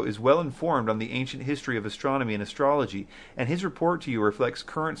Swerdlow is well informed on the ancient history of astronomy and astrology, and his report to you reflects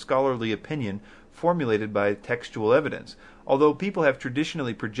current scholarly opinion formulated by textual evidence. Although people have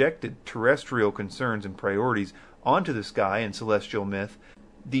traditionally projected terrestrial concerns and priorities onto the sky and celestial myth,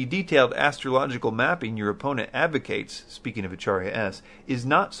 the detailed astrological mapping your opponent advocates, speaking of Acharya S., is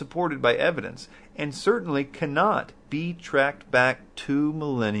not supported by evidence, and certainly cannot be tracked back 2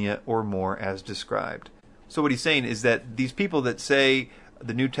 millennia or more as described. So what he's saying is that these people that say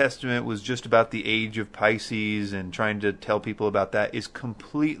the New Testament was just about the age of Pisces and trying to tell people about that is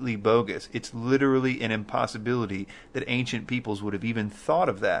completely bogus. It's literally an impossibility that ancient peoples would have even thought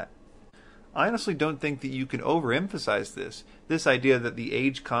of that. I honestly don't think that you can overemphasize this. This idea that the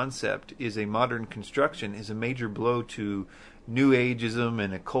age concept is a modern construction is a major blow to New Ageism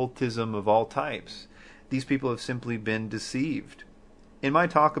and occultism of all types. These people have simply been deceived. In my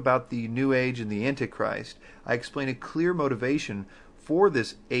talk about the New Age and the Antichrist, I explain a clear motivation for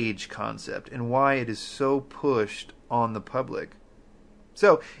this age concept and why it is so pushed on the public.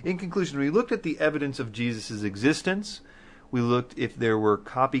 So, in conclusion, we looked at the evidence of Jesus' existence, we looked if there were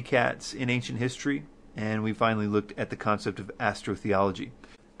copycats in ancient history, and we finally looked at the concept of astrotheology.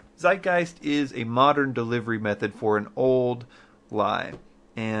 Zeitgeist is a modern delivery method for an old lie.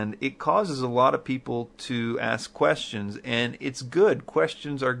 And it causes a lot of people to ask questions, and it's good.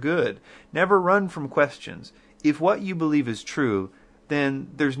 Questions are good. Never run from questions. If what you believe is true, then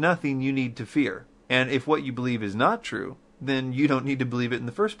there's nothing you need to fear. And if what you believe is not true, then you don't need to believe it in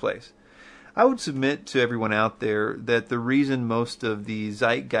the first place. I would submit to everyone out there that the reason most of the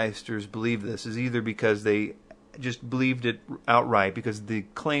Zeitgeisters believe this is either because they just believed it outright because the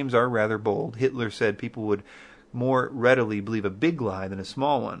claims are rather bold. Hitler said people would more readily believe a big lie than a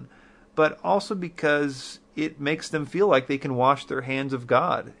small one, but also because it makes them feel like they can wash their hands of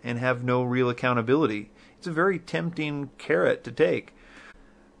God and have no real accountability. It's a very tempting carrot to take.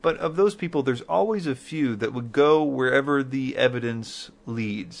 But of those people, there's always a few that would go wherever the evidence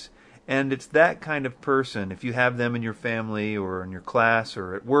leads. And it's that kind of person, if you have them in your family or in your class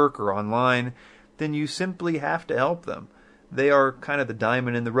or at work or online, then you simply have to help them. They are kind of the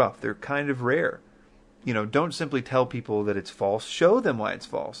diamond in the rough. They're kind of rare. Don't simply tell people that it's false. Show them why it's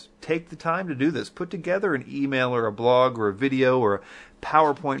false. Take the time to do this. Put together an email or a blog or a video or a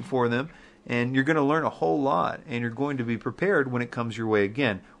PowerPoint for them, and you're going to learn a whole lot, and you're going to be prepared when it comes your way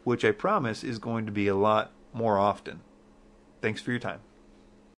again, which I promise is going to be a lot more often. Thanks for your time.